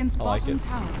 Radiant's like bottom it.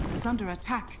 tower is under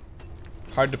attack.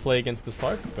 Hard to play against the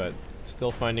Slark, but still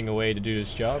finding a way to do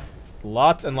his job.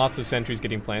 Lots and lots of sentries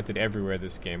getting planted everywhere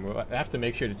this game. We'll have to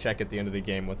make sure to check at the end of the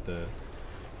game what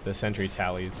the sentry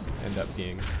tallies end up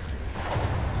being.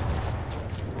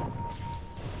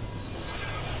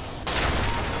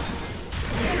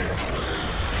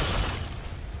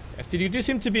 FTD do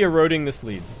seem to be eroding this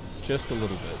lead just a little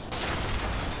bit.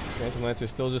 Phantom Lancer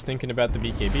still just thinking about the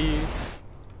BKB.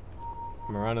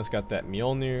 Marana's got that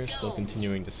Mjolnir, still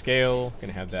continuing to scale.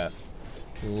 Gonna have that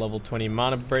level 20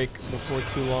 mana break before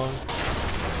too long.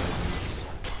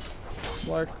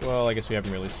 Slark, well, I guess we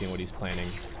haven't really seen what he's planning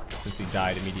since he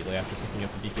died immediately after picking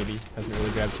up the BKB. Hasn't really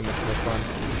grabbed too much more fun.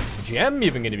 Gem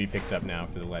even gonna be picked up now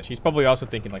for the Lesh. He's probably also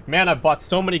thinking like, man, I've bought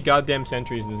so many goddamn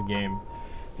sentries this game.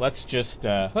 Let's just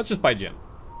buy Gem.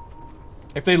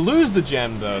 If they lose the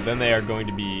Gem though, then they are going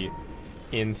to be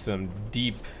in some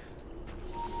deep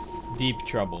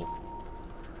trouble.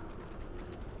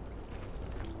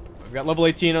 We've got level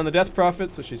 18 on the Death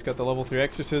Prophet, so she's got the level 3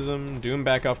 Exorcism. Doom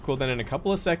back off cooldown in a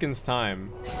couple of seconds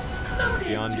time.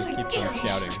 Beyond just keeps on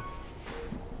scouting.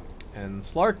 And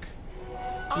Slark,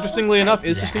 interestingly enough,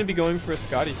 is just going to be going for a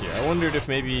Scotty here. I wondered if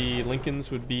maybe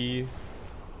Lincoln's would be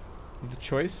the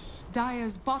choice.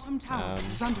 Dire's bottom tower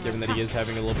is under Given that attack. he is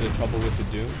having a little bit of trouble with the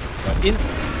Doom. But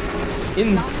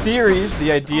in theory,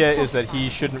 the idea is that he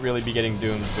shouldn't really be getting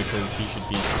doomed because he should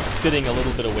be sitting a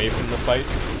little bit away from the fight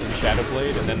in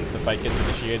Shadowblade, and then the fight gets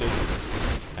initiated.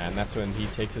 And that's when he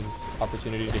takes his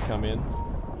opportunity to come in.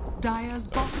 Dire's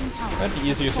bottom tower. That'd be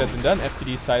easier said than done.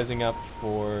 FTD sizing up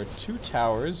for 2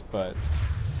 towers, but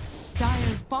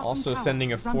Dire's bottom also tower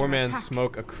sending a is under 4-man attack.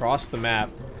 smoke across the map.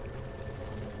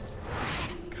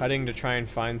 Cutting to try and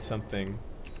find something.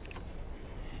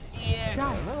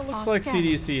 Well, it looks like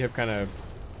CDEC have kind of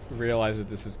realized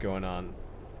that this is going on.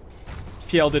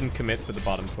 PL didn't commit for the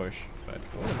bottom push, but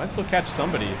it might still catch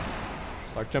somebody.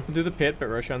 Slark jumping through the pit, but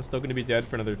Roshan's still going to be dead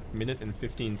for another minute and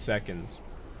 15 seconds.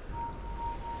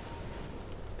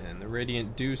 And the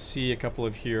Radiant do see a couple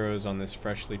of heroes on this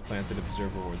freshly planted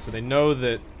Observer Ward, so they know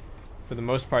that for the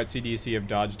most part CDEC have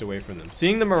dodged away from them.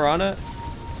 Seeing the Marana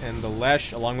and the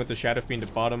Lesh along with the Shadow Fiend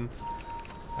at bottom.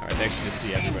 Alright, they actually just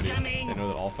see everybody. They know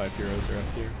that all 5 heroes are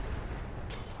up here.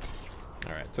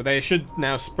 Alright, so they should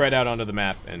now spread out onto the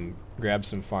map and grab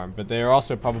some farm, but they are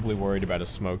also probably worried about a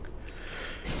smoke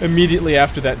immediately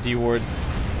after that D-ward.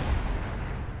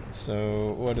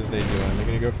 So what are they doing? They're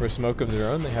going to go for a smoke of their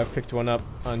own. They have picked one up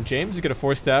on James. He's got a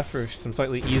 4-staff for some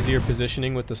slightly easier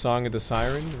positioning with the Song of the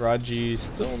Siren. Raji,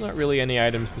 still not really any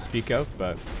items to speak of,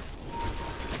 but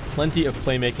plenty of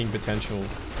playmaking potential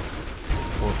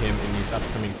for him in these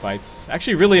upcoming fights.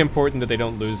 Actually really important that they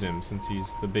don't lose him, since he's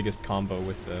the biggest combo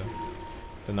with the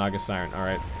Naga Siren.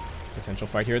 Alright, potential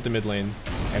fight here at the mid lane.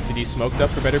 FTD smoked up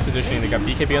for better positioning. They got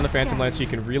BKB on the Phantom Lance, so you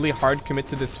can really hard commit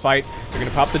to this fight. They're going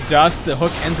to pop the dust. The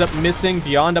hook ends up missing.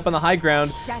 Beyond up on the high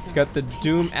ground. He's got the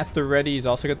Doom at the ready. He's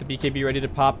also got the BKB ready to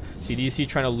pop. CDEC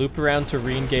trying to loop around to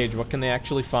re-engage. What can they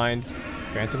actually find?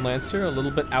 Phantom Lancer a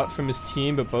little bit out from his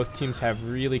team, but both teams have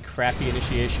really crappy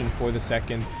initiation for the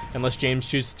second. Unless James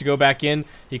chooses to go back in,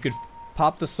 he could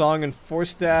pop the Song and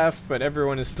 4-staff, but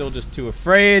everyone is still just too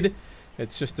afraid.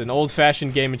 It's just an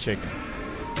old-fashioned game of chicken.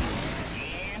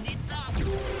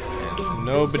 And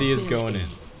nobody is going in.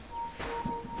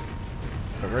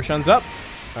 But Roshan's up.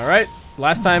 Alright,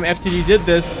 last time FTD did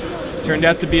this, turned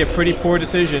out to be a pretty poor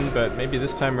decision, but maybe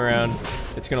this time around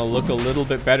it's going to look a little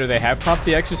bit better. They have popped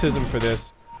the Exorcism for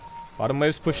this. Bottom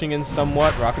wave's pushing in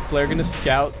somewhat. Rocket Flare going to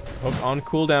scout. Hook on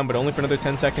cooldown, but only for another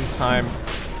 10 seconds time.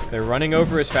 They're running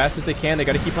over as fast as they can. They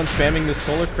got to keep on spamming this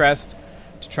Solar Crest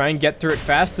to try and get through it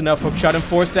fast enough. Hookshot in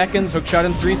 4 seconds, hookshot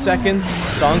in 3 seconds.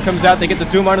 Song comes out, they get the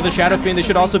Doom onto the Shadow Fiend. They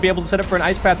should also be able to set up for an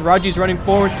Ice Path. Raji's running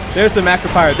forward. There's the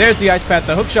Macropyre, there's the Ice Path,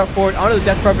 the hookshot forward onto the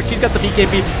Death Prophet. She's got the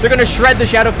BKB. They're going to shred the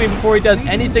Shadow Fiend before he does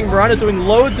anything. Mirana doing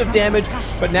loads of damage,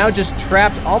 but now just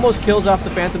trapped. Almost kills off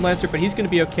the Phantom Lancer, but he's going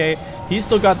to be okay. He's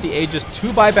still got the Aegis. 2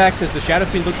 buybacks as the Shadow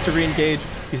Fiend looks to re-engage.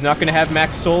 He's not going to have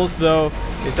max souls, though.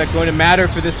 Is that going to matter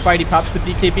for this fight? He pops the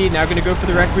BKB. Now going to go for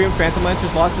the Requiem. Phantom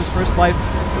Lancer's lost his first life.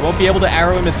 They won't be able to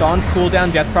arrow him. It's on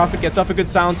cooldown. Death Prophet gets off a good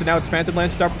silence, and now it's Phantom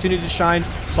Lancer's opportunity to shine.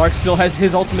 Slark still has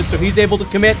his ultimate, so he's able to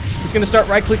commit. He's going to start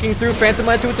right-clicking through. Phantom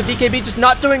Lancer with the BKB, just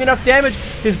not doing enough damage.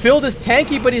 His build is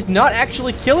tanky, but he's not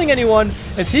actually killing anyone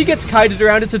as he gets kited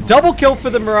around. It's a double kill for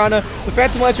the Mirana. The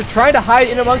Phantom Lancer trying to hide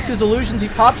in amongst his illusions. He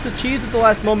pops the cheese at the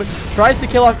last moment, tries to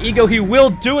kill off Ego. He will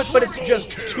do it, but it's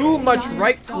just too much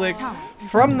right-click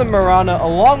from the Mirana,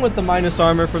 along with the minus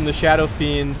armor from the Shadow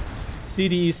Fiend.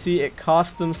 CDEC, it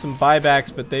cost them some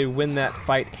buybacks, but they win that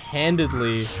fight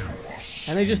handedly.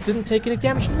 And they just didn't take any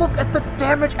damage. Look at the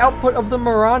damage output of the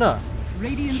Mirana.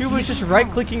 She was just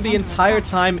right-clicking the entire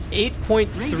time.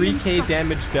 8.3k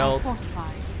damage dealt.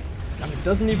 It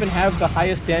doesn't even have the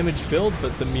highest damage build,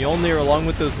 but the Mjolnir along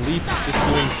with those leaps is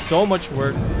just doing so much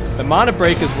work. The mana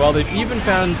break as well. They've even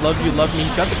found Love You, Love Me.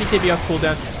 He's got the BKB off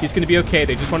cooldown. He's going to be okay.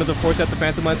 They just wanted to force out the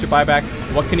Phantom Lancer buyback.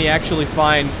 What can he actually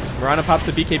find? Mirana pops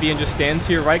the BKB and just stands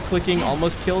here right-clicking.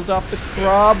 Almost kills off the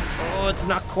Krob. Oh, it's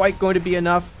not quite going to be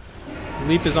enough.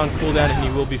 Leap is on cooldown and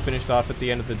he will be finished off at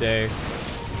the end of the day.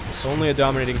 It's only a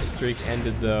dominating streak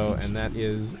ended though, and that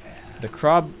is the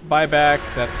Krob buyback.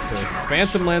 That's the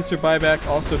Phantom Lancer buyback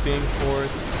also being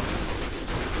forced.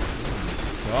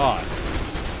 God.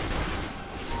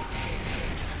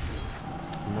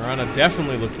 Mirana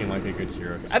definitely looking like a good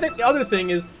hero. I think the other thing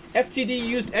is FTD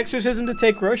used Exorcism to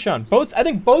take Roshan. I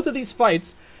think both of these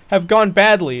fights have gone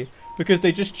badly because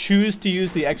they just choose to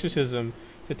use the Exorcism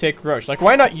to take Rosh. Like,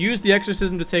 why not use the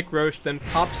Exorcism to take Rosh, then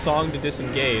pop Song to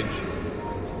disengage,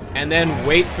 and then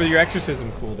wait for your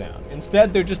Exorcism cooldown?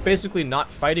 Instead, they're just basically not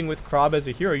fighting with Krob as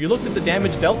a hero. You looked at the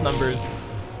damage dealt numbers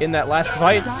in that last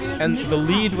fight, and the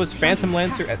lead was Phantom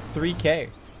Lancer at 3k.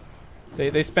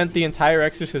 They spent the entire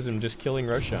Exorcism just killing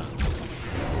Roshan.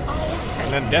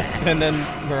 And then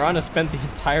Mirana spent the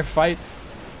entire fight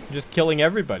just killing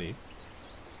everybody.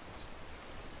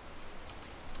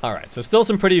 Alright, so still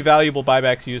some pretty valuable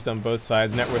buybacks used on both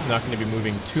sides. Net worth not going to be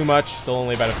moving too much. Still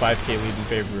only about a 5k lead in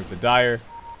favor of the Dire.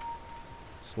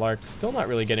 Slark still not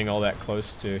really getting all that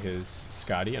close to his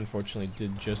Scotty. Unfortunately,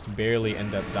 did just barely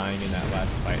end up dying in that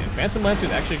last fight. And Phantom Lancer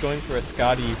is actually going for a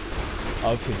Scotty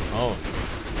of his own.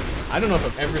 I don't know if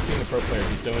I've ever seen a pro player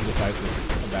be so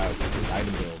indecisive about his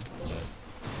item build.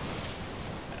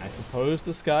 But I suppose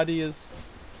the Scotty is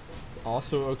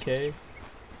also okay.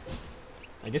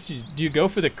 I guess do you go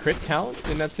for the crit talent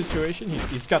in that situation?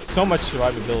 He's got so much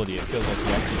survivability, it feels like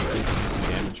he actually just needs to do some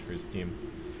damage for his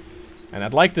team. And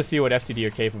I'd like to see what FTD are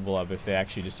capable of if they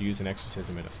actually just use an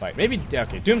Exorcism in a fight. Maybe,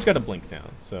 okay, Doom's got a blink now,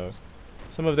 so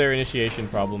some of their initiation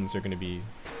problems are going to be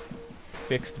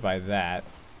fixed by that.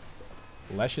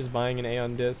 Lesh is buying an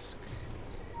Aeon Disc.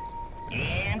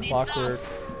 Clockwork,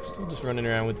 still just running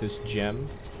around with this gem.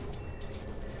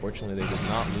 Fortunately, they did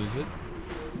not lose it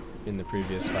in the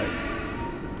previous fight.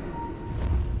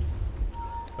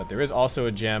 But there is also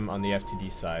a gem on the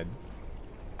FTD side.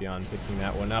 Beyond picking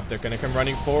that one up. They're going to come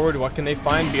running forward. What can they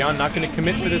find? Beyond not going to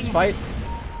commit for this fight.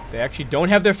 They actually don't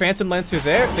have their Phantom Lancer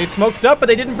there. They smoked up, but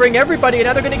they didn't bring everybody, and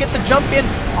now they're going to get the jump in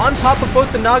on top of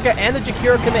both the Naga and the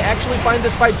Jakiro. Can they actually find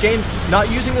this fight? James not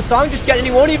using the song just yet, and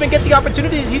he won't even get the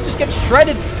opportunities. He just gets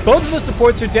shredded. Both of the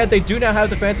supports are dead. They do now have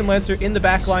the Phantom Lancer in the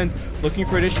back lines, looking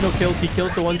for additional kills. He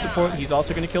kills the one support. He's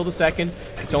also going to kill the second.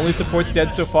 It's only supports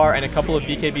dead so far, and a couple of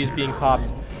BKBs being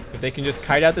popped. If they can just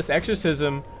kite out this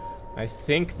Exorcism, I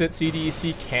think that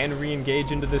CDEC can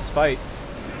re-engage into this fight.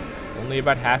 Only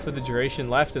about half of the duration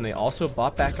left, and they also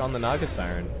bought back on the Naga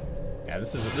Siren. Yeah,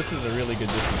 this is a really good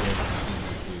disengage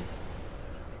for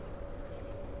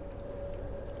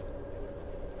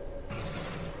CDEC.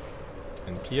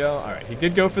 And PL, alright, he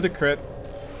did go for the crit.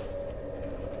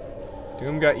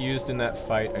 Doom got used in that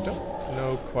fight. I don't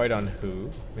know quite on who.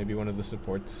 Maybe one of the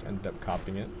supports ended up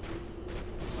copying it.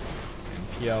 And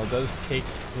PL does take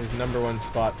his #1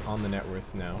 spot on the net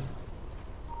worth now.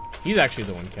 He's actually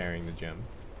the one carrying the gem.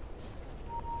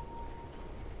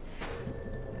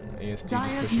 ASD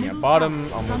just pushing at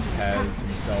bottom, almost has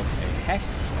himself a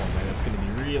Hex. Oh man, that's going to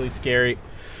be really scary.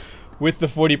 With the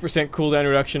 40% cooldown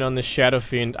reduction on this Shadow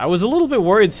Fiend, I was a little bit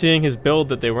worried seeing his build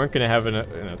that they weren't going to have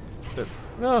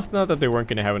well, not that they weren't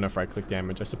going to have enough right-click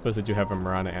damage. I suppose they do have a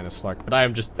Mirana and a Slark, but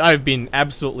I've been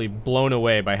absolutely blown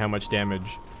away by how much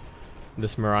damage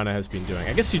this Mirana has been doing.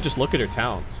 I guess you just look at her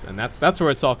talents, and that's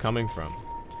where it's all coming from.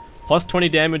 Plus 20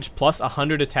 damage, plus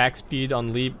 100 attack speed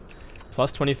on leap,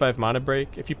 plus 25 mana break.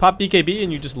 If you pop BKB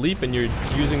and you just leap and you're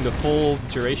using the full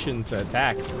duration to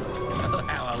attack,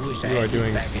 you are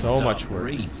doing so much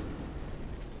work.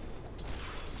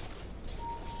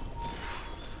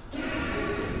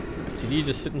 FTD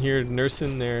just sitting here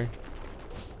nursing their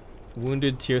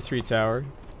wounded tier 3 tower.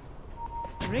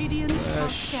 Alright.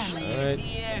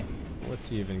 What's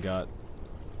he even got?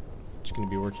 Just gonna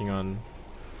be working on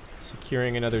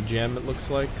securing another gem, it looks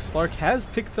like. Slark has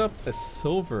picked up a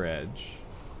Silver Edge.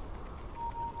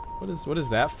 What is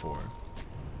that for?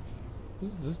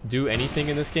 Does this do anything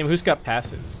in this game? Who's got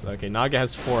passives? Okay, Naga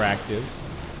has 4 actives.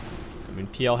 I mean,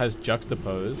 PL has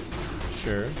Juxtapose.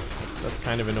 Sure. That's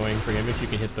kind of annoying for him if you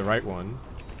can hit the right one.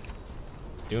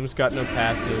 Doom's got no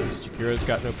passives. Jakiro's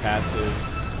got no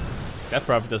passives. Death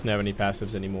Prophet doesn't have any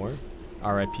passives anymore.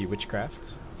 RIP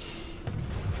Witchcraft.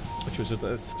 Which was just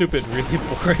a stupid, really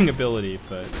boring ability,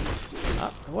 but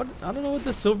I don't know what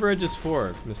the Silver Edge is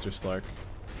for, Mr. Slark.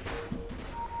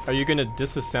 Are you gonna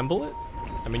disassemble it?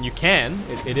 I mean, you can.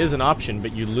 It is an option,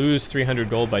 but you lose 300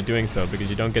 gold by doing so because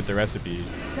you don't get the recipe.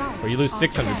 Or you lose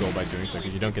 600 gold by doing so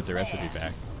because you don't get the recipe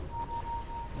back.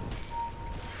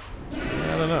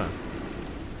 I don't know.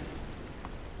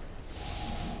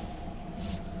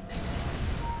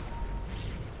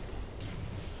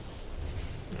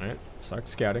 Alright, Slark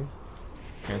scouting.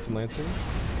 Phantom Lancer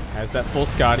has that full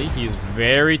Scotty. He's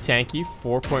very tanky,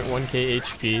 4.1k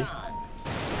HP.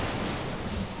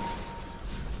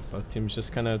 Both teams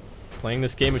just kind of playing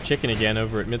this game of chicken again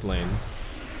over at mid lane.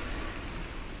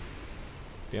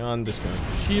 Beyond just going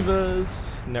for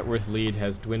Shivas. Net worth lead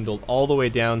has dwindled all the way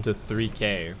down to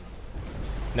 3k.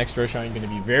 Next Roshan is going to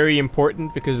be very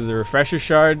important because of the Refresher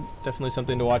Shard. Definitely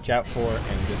something to watch out for.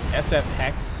 And this SF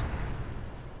Hex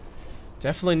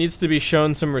definitely needs to be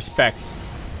shown some respect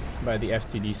by the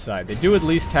FTD side. They do at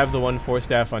least have the 1 Force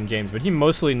Staff on James, but he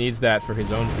mostly needs that for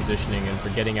his own positioning and for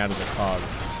getting out of the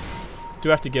cogs. Do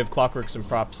have to give Clockwork some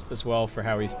props as well for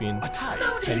how he's been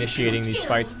initiating these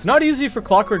fights. It's not easy for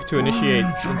Clockwork to initiate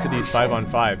into these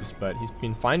 5-on-5s, but he's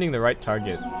been finding the right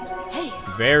target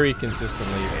very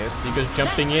consistently. ASD goes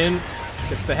jumping in,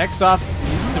 gets the Hex off.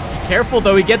 Needs to be careful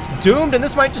though, he gets doomed, and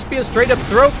this might just be a straight up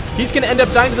throw. He's going to end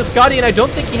up dying to the Scotty, and I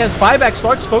don't think he has buyback.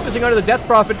 Slark's focusing onto the Death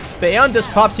Prophet. The Aeon Disc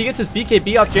pops, he gets his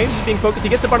BKB off. James is being focused, he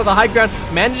gets up onto the high ground,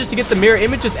 manages to get the mirror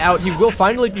images out. He will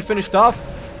finally be finished off.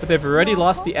 But they've already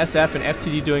lost the SF, and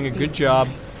FTD doing a good job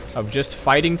of just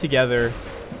fighting together.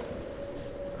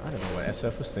 I don't know what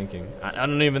SF was thinking. I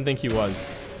don't even think he was.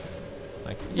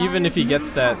 Like, even if he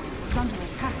gets that...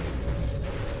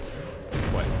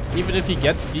 What? Even if he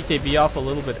gets BKB off a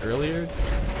little bit earlier,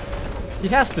 he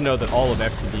has to know that all of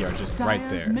FTD are just right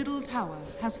there. Middle tower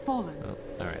has fallen. Oh,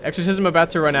 alright, Exorcism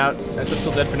about to run out. SF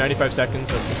still dead for 95 seconds,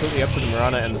 so it's completely up to the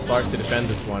Mirana and the Slark to defend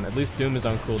this one. At least Doom is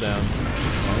on cooldown.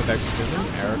 Along with Exorcism,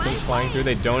 Arrow comes flying through.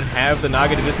 They don't have the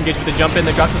Naga to disengage with the jump in.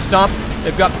 They've got the Stomp.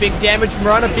 They've got big damage.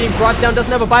 Mirana being brought down,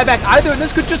 doesn't have a buyback either, and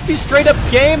this could just be straight up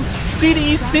game.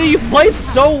 CDEC, you played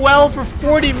so well for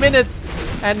 40 minutes,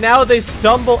 and now they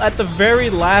stumble at the very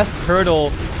last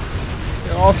hurdle.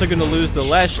 They're also going to lose the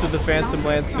Lesh to the Phantom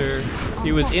Lancer.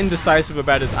 He was indecisive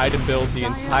about his item build the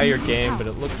entire game, but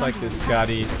it looks like this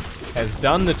Scotty has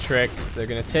done the trick. They're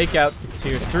going to take out the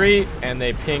tier 3, and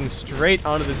they ping straight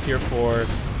onto the tier 4.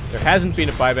 There hasn't been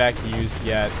a buyback used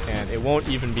yet, and it won't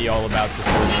even be all about the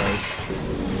third Roche.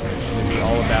 It's going to be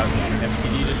all about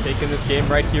FTD just taking this game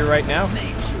right here, right now.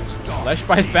 Lesh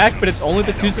buys back, but it's only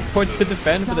the 2 supports to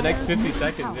defend for the next 50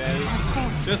 seconds.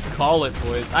 Yeah, just call it,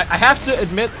 boys. I have to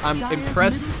admit, I'm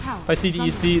impressed by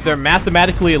CDEC. They're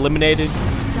mathematically eliminated.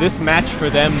 This match for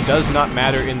them does not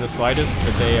matter in the slightest,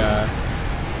 but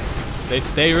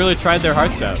they really tried their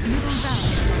hearts out.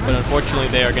 But unfortunately,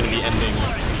 they are going to be ending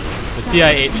the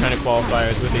TI8 China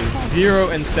qualifiers with a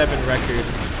 0-7 record.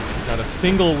 Not a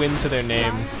single win to their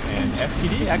names, and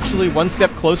FTD actually one step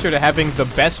closer to having the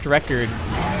best record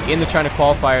in the China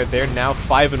qualifier. They're now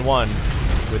 5-1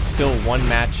 with still 1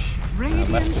 match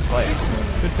left to play, so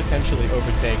could potentially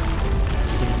overtake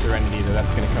Team Serenity, though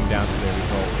that's going to come down to their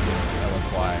result against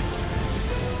LFY.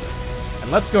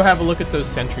 And let's go have a look at those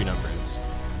sentry numbers.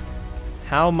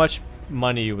 How much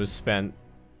money was spent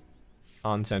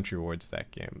on sentry wards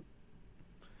that game?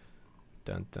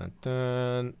 Dun dun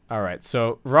dun. Alright,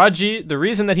 so Raji, the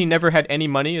reason that he never had any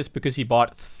money is because he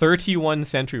bought 31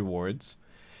 sentry wards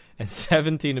and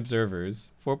 17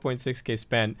 observers, 4.6k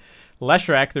spent.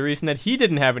 Leshrak, the reason that he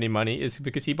didn't have any money is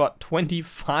because he bought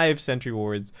 25 sentry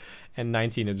wards and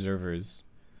 19 observers.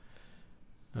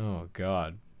 Oh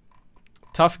god.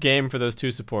 Tough game for those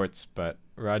 2 supports, but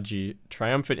Raji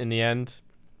triumphant in the end.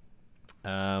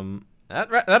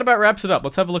 That about wraps it up.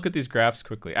 Let's have a look at these graphs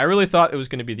quickly. I really thought it was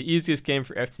going to be the easiest game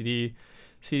for FTD.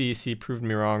 CDEC proved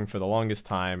me wrong for the longest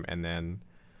time, and then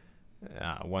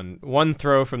one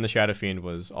throw from the Shadow Fiend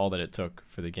was all that it took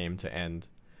for the game to end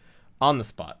on the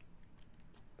spot.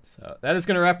 So that is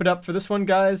going to wrap it up for this one,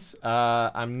 guys.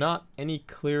 I'm not any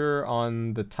clearer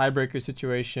on the tiebreaker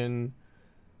situation.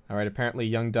 All right, apparently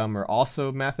Young Dumb are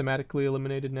also mathematically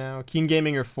eliminated now. Keen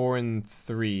Gaming are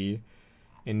 4-3.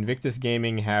 Invictus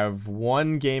Gaming have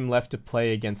 1 game left to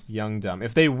play against Young Dumb.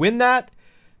 If they win that,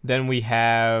 then we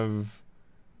have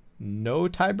no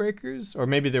tiebreakers, or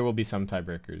maybe there will be some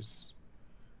tiebreakers.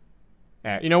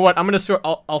 You know what? I'm gonna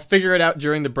I'll figure it out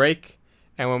during the break,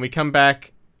 and when we come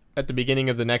back at the beginning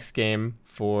of the next game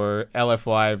for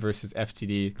LFY versus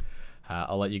FTD,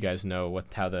 I'll let you guys know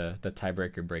how the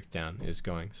tiebreaker breakdown is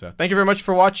going. So thank you very much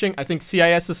for watching. I think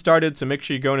CIS has started, so make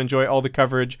sure you go and enjoy all the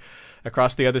coverage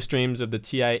across the other streams of the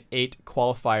TI8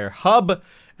 Qualifier Hub,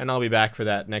 and I'll be back for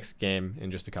that next game in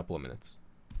just a couple of minutes.